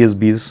 the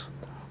DSBs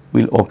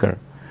will occur.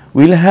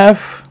 We will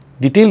have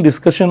detailed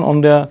discussion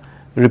on the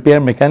repair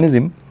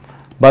mechanism,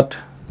 but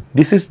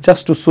this is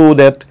just to show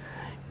that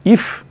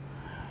if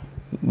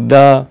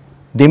the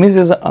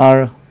damages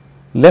are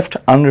left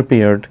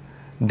unrepaired,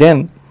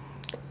 then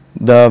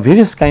the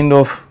various kind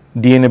of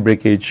DNA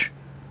breakage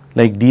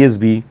like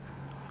DSB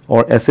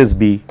or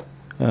SSB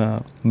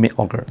may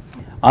occur.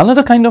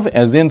 Another kind of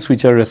agents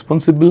which are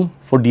responsible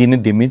for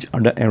DNA damage are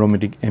the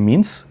aromatic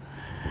amines.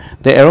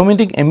 The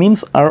aromatic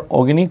amines are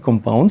organic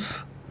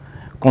compounds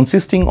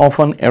consisting of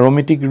an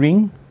aromatic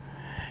ring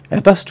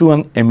attached to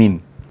an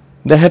amine.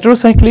 The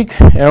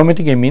heterocyclic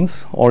aromatic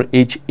amines or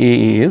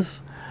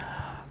HAAs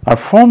are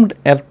formed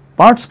at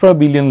parts per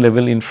billion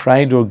level in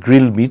fried or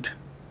grilled meat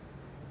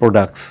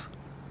products.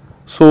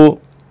 So,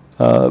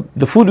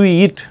 the food we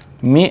eat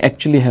may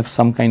actually have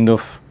some kind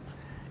of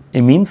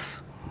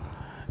amines,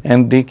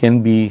 and they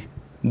can be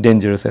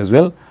dangerous as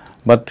well,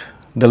 but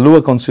the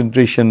lower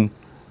concentration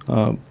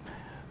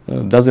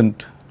does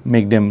not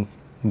make them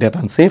that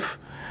unsafe.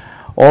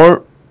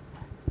 Or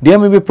there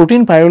may be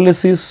protein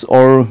pyrolysis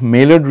or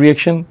Maillard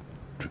reaction,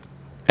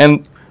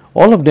 and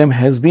all of them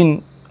has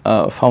been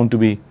found to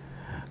be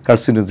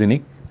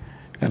carcinogenic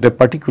at a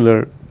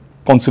particular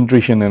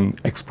concentration and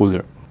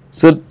exposure.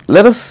 So,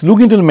 let us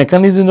look into the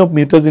mechanism of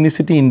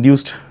mutagenicity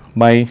induced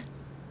by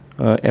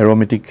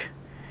aromatic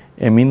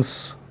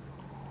amines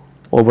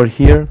over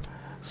here.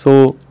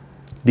 So,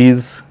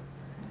 these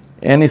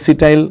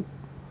N-acetyl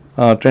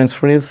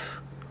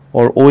transferase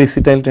or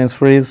O-acetyl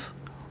transferase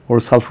or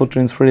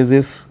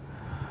sulfotransferases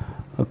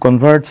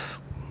converts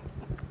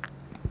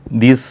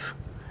these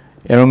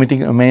aromatic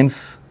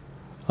amines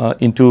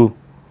into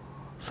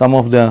some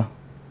of the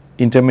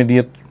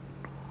intermediate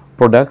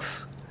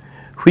products,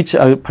 which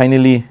are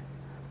finally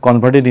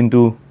converted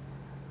into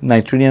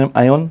nitrogen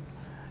ion,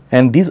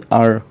 and these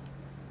are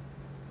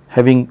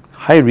having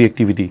high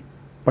reactivity,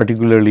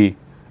 particularly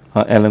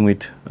along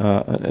with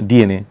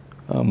DNA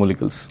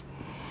molecules.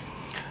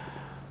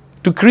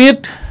 To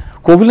create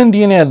covalent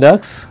DNA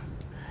adducts,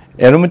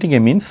 aromatic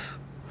amines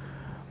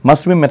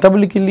must be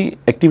metabolically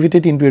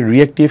activated into a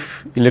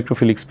reactive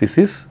electrophilic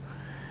species.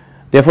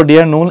 Therefore, they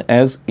are known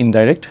as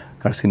indirect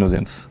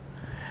carcinogens.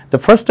 The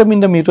first step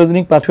in the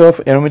mutagenic pathway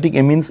of aromatic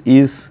amines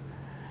is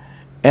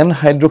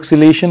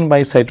N-hydroxylation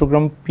by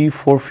cytochrome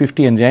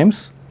P450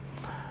 enzymes,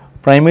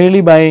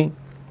 primarily by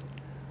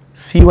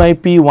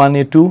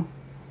CYP1A2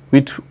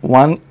 with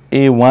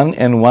 1A1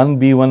 and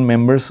 1B1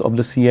 members of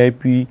the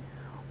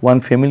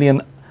CYP1 family,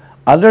 and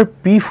other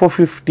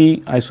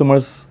P450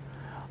 isomers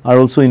are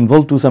also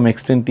involved to some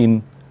extent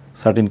in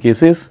certain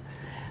cases.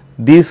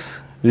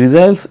 This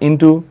results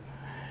into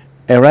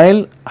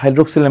aryl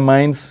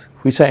hydroxylamines,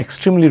 which are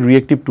extremely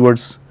reactive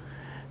towards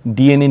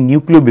DNA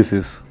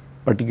nucleobases,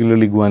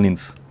 particularly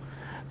guanines.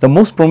 The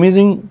most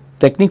promising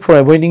technique for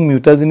avoiding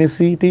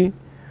mutagenicity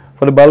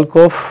for the bulk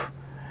of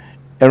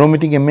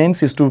aromatic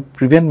amines is to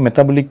prevent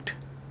metabolic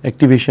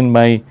activation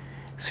by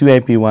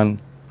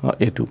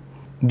CYP1A2.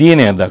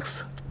 DNA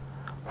adducts.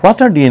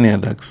 What are DNA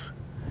adducts?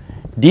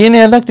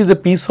 DNA adduct is a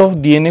piece of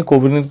DNA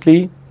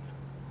covalently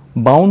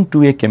bound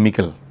to a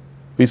chemical,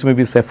 which may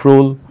be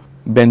safrole,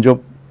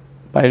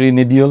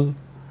 benzopyridiol,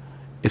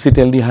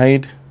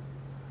 acetaldehyde,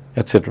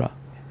 etc.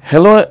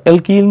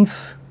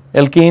 Haloalkenes,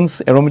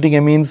 alkanes, aromatic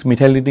amines,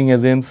 methylating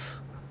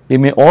agents, they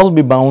may all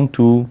be bound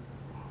to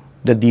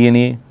the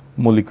DNA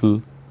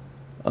molecule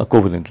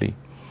covalently.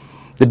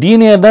 The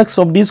DNA adducts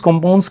of these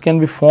compounds can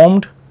be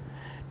formed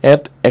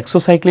at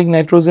exocyclic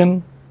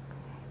nitrogen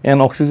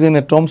and oxygen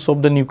atoms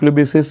of the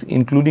nucleobases,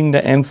 including the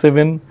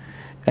N7,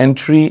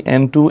 N3,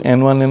 N2,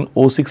 N1 and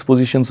O6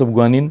 positions of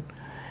guanine,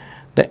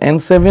 the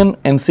N7,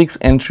 N6,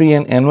 N3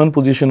 and N1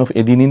 position of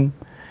adenine,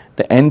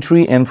 the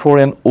N3,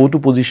 N4 and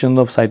O2 positions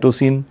of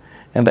cytosine,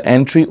 and the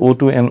N3,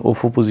 O2 and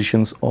O4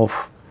 positions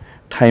of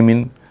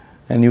thymine.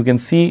 And you can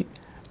see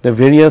the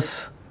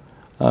various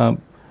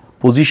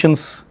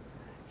positions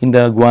in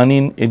the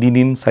guanine,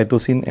 adenine,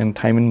 cytosine and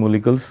thymine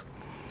molecules.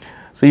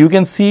 So, you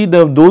can see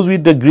those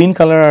with the green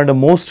color are the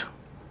most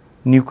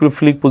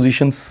nucleophilic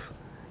positions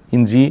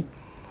in G,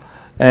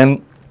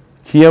 and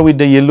here with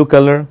the yellow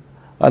color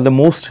are the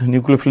most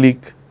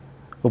nucleophilic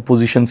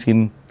positions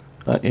in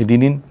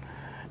adenine,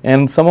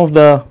 and some of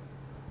the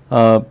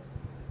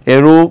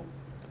arrow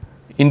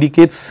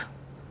indicates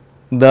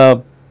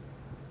the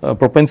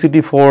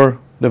propensity for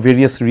the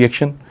various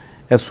reaction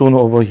as shown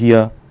over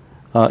here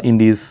in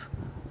this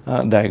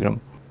diagram.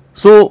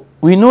 So,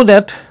 we know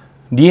that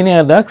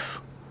DNA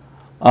adducts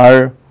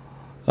are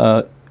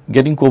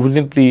getting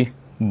covalently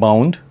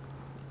bound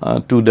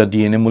to the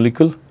DNA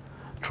molecule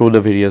through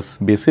the various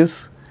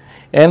bases,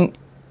 and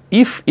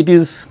if it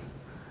is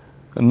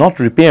not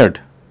repaired,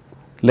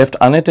 left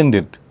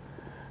unattended,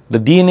 the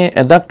DNA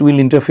adduct will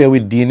interfere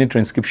with DNA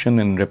transcription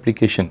and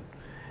replication,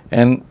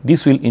 and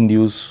this will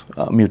induce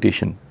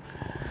mutation.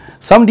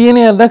 Some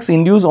DNA adducts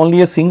induce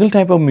only a single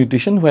type of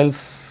mutation,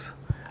 whilst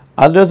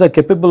others are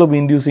capable of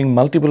inducing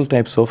multiple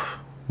types of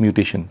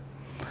mutation.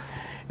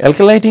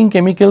 Alkylating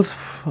chemicals,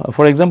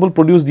 for example,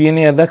 produce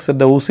DNA adducts at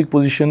the O6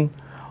 position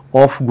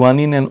of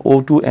guanine and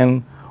O2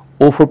 and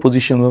O4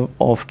 position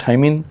of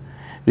thymine,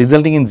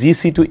 resulting in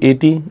GC to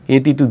AT,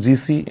 AT to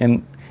GC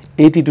and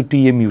AT to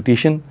TA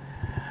mutation,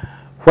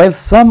 while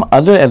some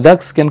other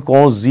adducts can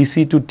cause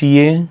GC to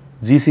TA,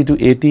 GC to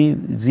AT,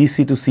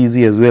 GC to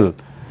CG as well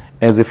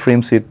as a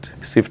frame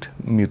shift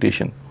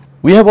mutation.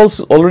 We have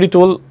also already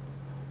told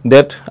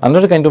that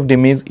another kind of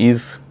damage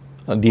is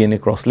DNA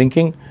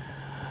cross-linking.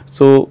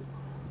 So,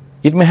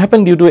 it may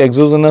happen due to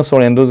exogenous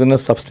or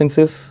endogenous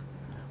substances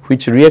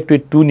which react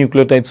with two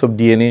nucleotides of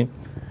DNA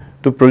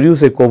to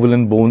produce a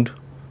covalent bond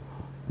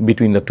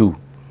between the two,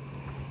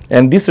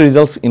 and this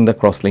results in the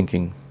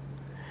cross-linking.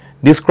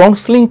 This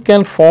cross-link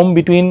can form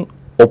between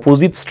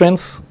opposite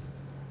strands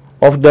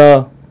of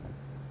the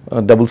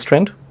double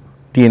strand,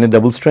 DNA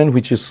double strand,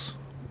 which is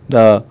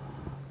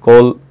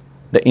called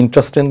the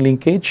intrastrand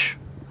linkage,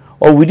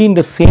 or within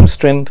the same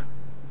strand,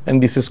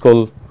 and this is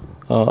called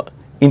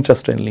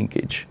intrastrand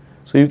linkage.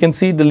 So, you can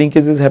see the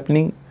linkage is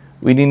happening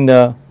within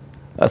the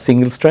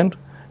single strand,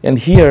 and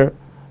here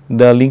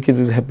the linkage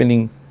is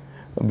happening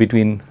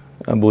between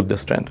both the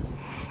strand.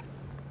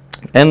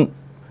 And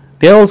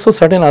there are also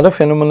certain other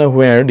phenomena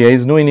where there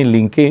is no any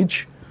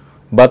linkage,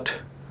 but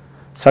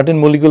certain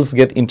molecules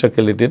get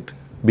intercalated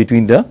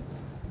between the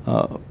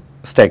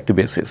stacked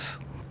bases.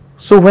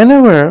 So,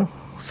 whenever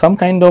some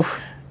kind of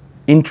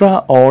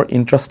intra or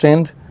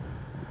intrastrand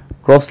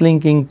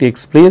cross-linking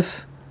takes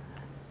place,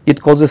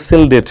 it causes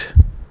cell death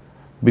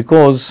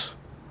because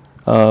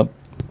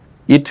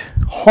it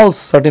halts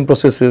certain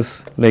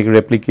processes like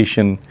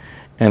replication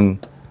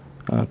and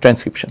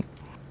transcription.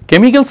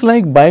 Chemicals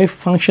like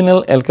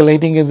bifunctional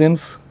alkylating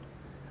agents,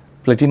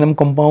 platinum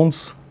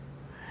compounds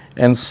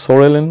and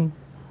sorelin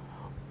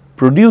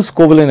produce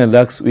covalent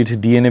adducts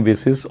with DNA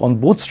bases on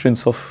both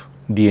strands of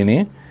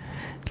DNA,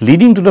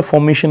 leading to the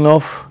formation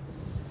of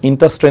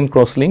interstrand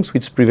crosslinks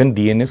which prevent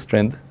DNA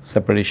strand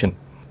separation.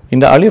 In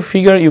the earlier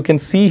figure, you can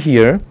see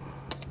here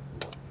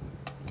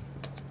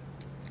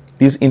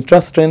this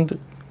intrastrand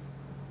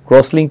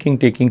cross-linking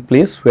taking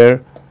place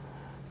where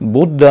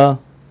both the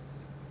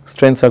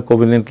strands are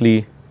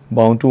covalently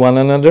bound to one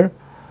another.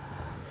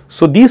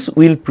 So, this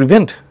will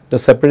prevent the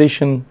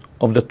separation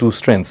of the two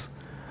strands.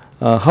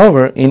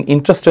 However, in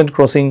intrastrand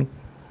crossing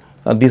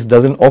this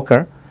does not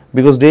occur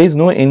because there is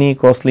no any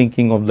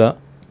cross-linking of the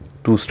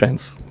two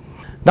strands.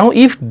 Now,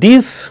 if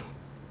this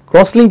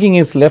cross-linking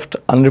is left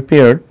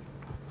unrepaired,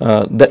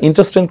 the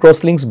interstrand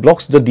cross-links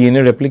blocks the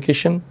DNA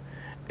replication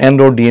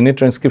and or DNA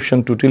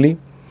transcription totally,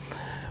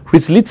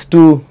 which leads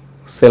to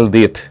cell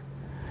death.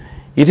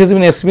 It has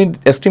been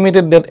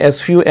estimated that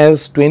as few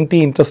as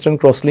 20 interstrand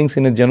crosslinks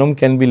in a genome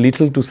can be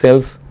lethal to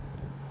cells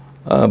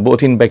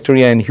both in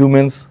bacteria and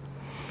humans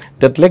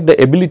that lack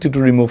the ability to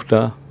remove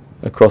the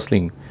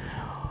crosslink.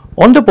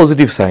 On the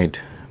positive side,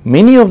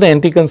 many of the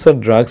anti-cancer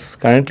drugs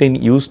currently in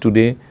use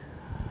today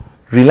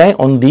rely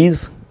on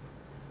these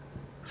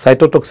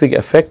cytotoxic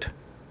effect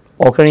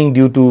occurring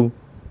due to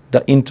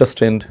the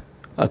intrastrand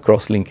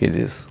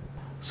cross-linkages.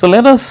 So,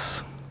 let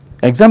us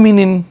examine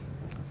in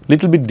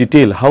little bit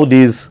detail how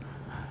these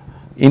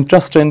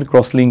intrastrand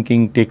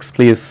cross-linking takes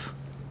place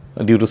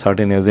due to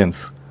certain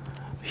agents.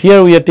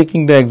 Here we are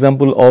taking the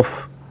example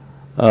of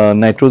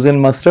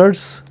nitrogen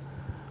mustards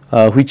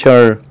which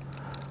are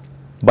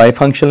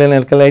bifunctional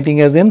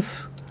alkylating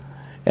agents,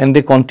 and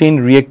they contain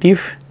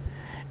reactive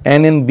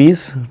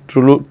NN-bis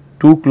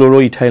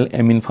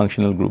 2-chloroethylamine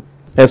functional group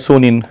as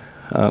shown in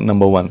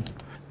number 1.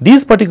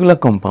 These particular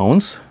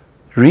compounds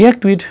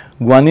react with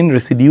guanine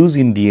residues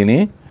in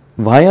DNA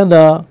via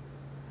the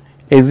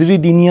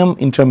aziridinium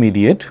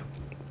intermediate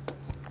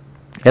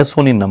as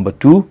shown in number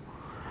 2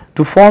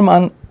 to form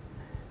an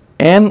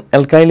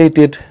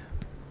N-alkylated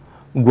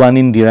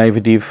guanine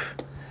derivative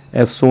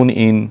as shown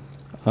in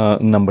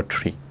number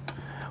 3.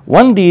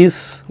 Once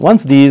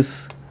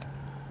these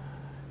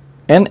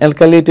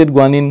N-alkylated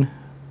guanine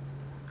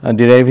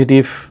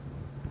derivative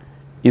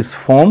is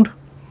formed,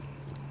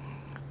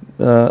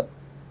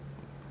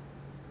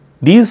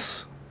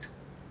 these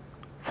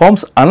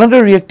forms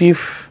another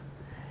reactive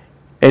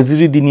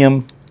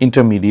aziridinium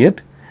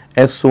intermediate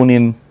as shown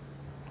in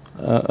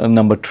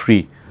number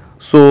 3.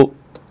 So,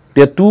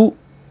 there are two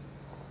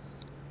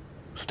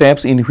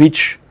steps in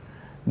which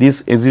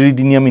these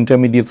aziridinium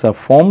intermediates are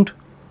formed.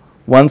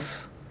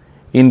 Once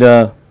in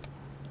the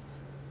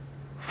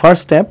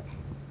first step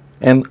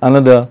and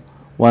another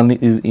one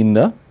is in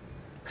the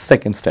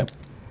second step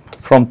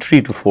from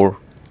 3 to 4.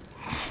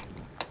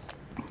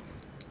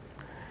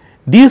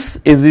 This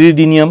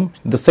aziridinium,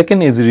 the second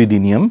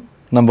aziridinium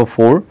number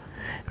 4,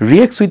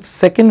 reacts with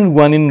second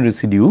guanine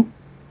residue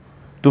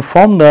to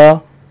form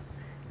the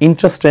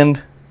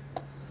intrastrand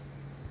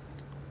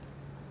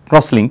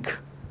crosslink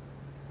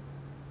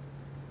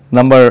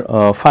number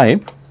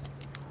 5,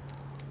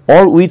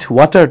 or with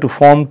water to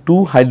form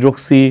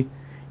 2-hydroxy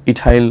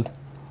ethyl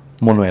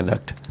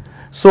monoadduct.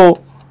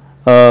 So,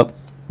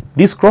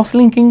 this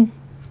cross-linking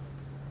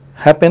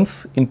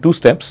happens in 2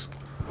 steps.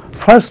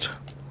 First,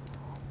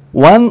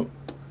 one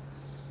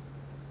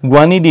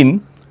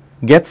guanidine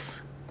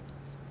gets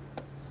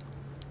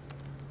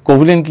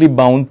covalently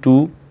bound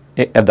to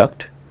a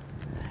adduct,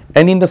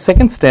 and in the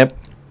second step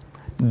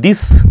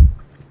this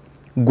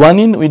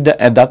guanine with the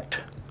adduct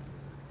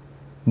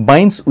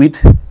binds with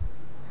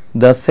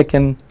the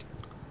second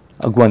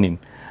guanine.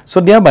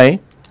 So, thereby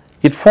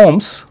it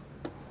forms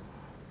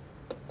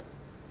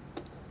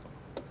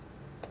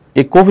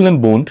a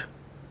covalent bond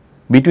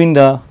between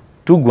the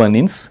 2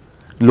 guanines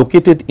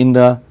located in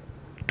the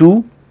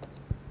 2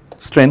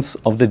 strands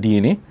of the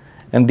DNA,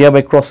 and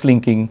thereby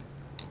cross-linking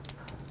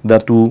the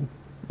 2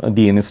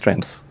 DNA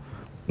strands.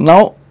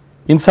 Now,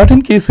 in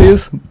certain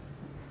cases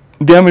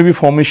there may be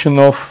formation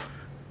of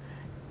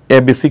a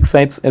basic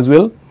sites as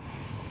well.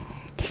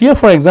 Here,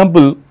 for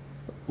example,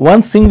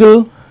 one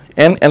single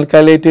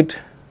N-alkylated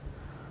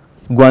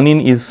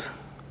guanine is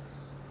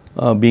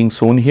being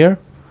shown here.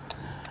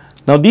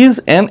 Now, these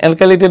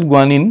N-alkylated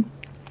guanine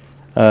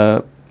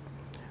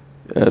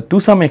to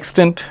some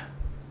extent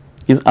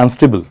is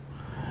unstable,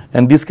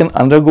 and this can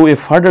undergo a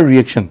further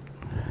reaction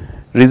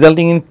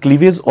resulting in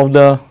cleavage of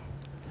the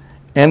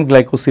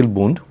N-glycosyl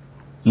bond,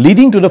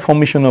 leading to the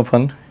formation of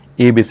an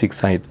A basic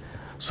site.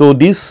 So,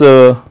 this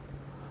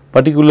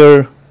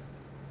particular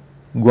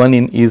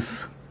guanine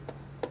is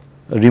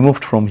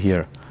removed from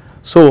here.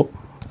 So,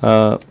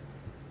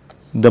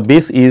 the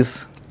base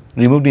is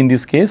removed in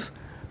this case.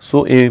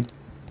 So,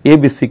 a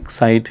basic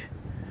site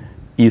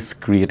is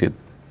created.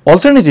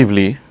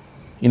 Alternatively,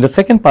 in the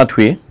second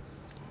pathway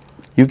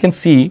you can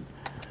see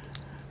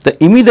the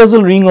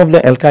imidazole ring of the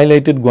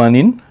alkylated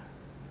guanine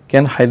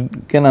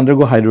can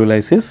undergo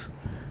hydrolysis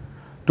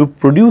to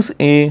produce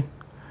a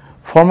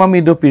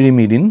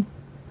formamidopyrimidine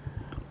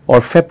or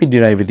FAPI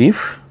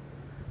derivative,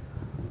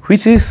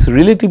 which is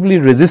relatively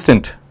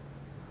resistant.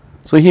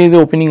 So, here is a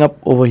opening up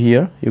over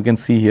here, you can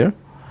see here.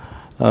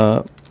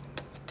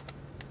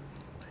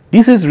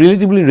 This is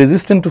relatively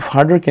resistant to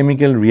further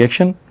chemical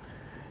reaction,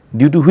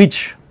 due to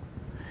which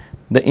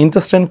the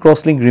interstrand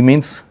crosslink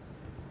remains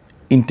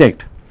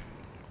intact,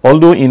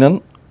 although in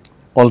an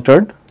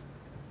altered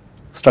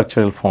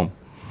structural form.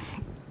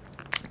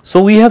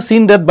 So, we have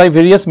seen that by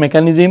various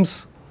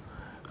mechanisms,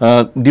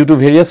 due to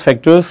various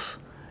factors,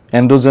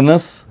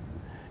 endogenous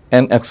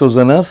and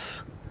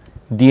exogenous,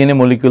 DNA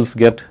molecules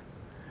get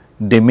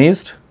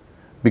damaged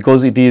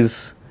because it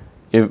is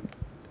a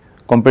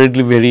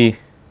comparatively very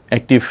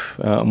active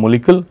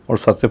molecule or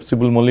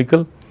susceptible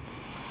molecule.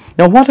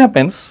 Now, what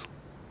happens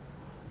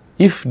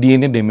if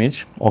DNA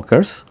damage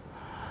occurs?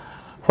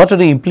 What are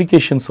the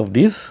implications of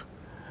this?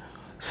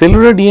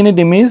 Cellular DNA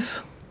damage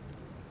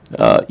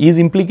is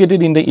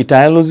implicated in the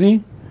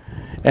etiology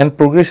and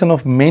progression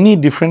of many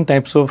different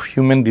types of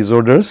human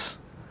disorders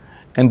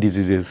and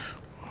diseases.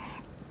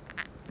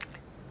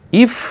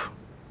 If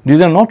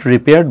these are not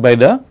repaired by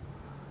the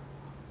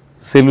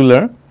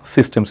cellular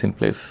systems in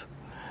place.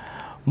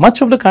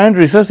 Much of the current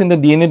research in the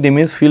DNA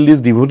damage field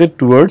is devoted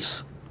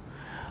towards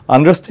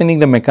understanding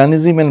the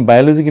mechanism and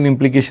biological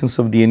implications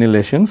of DNA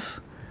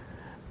lesions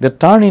that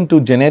turn into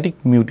genetic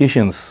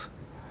mutations,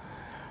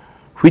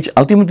 which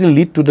ultimately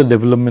lead to the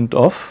development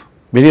of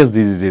various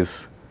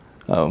diseases,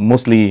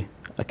 mostly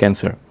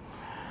cancer.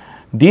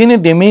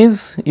 DNA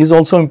damage is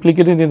also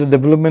implicated in the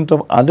development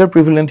of other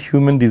prevalent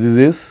human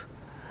diseases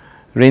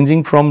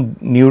ranging from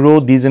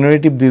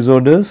neurodegenerative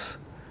disorders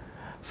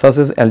such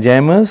as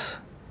Alzheimer's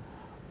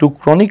to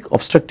chronic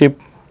obstructive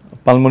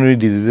pulmonary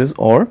diseases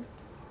or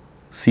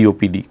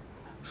COPD.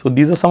 So,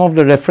 these are some of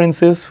the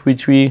references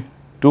which we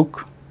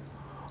took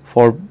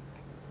for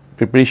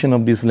preparation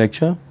of this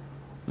lecture.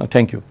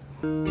 Thank you.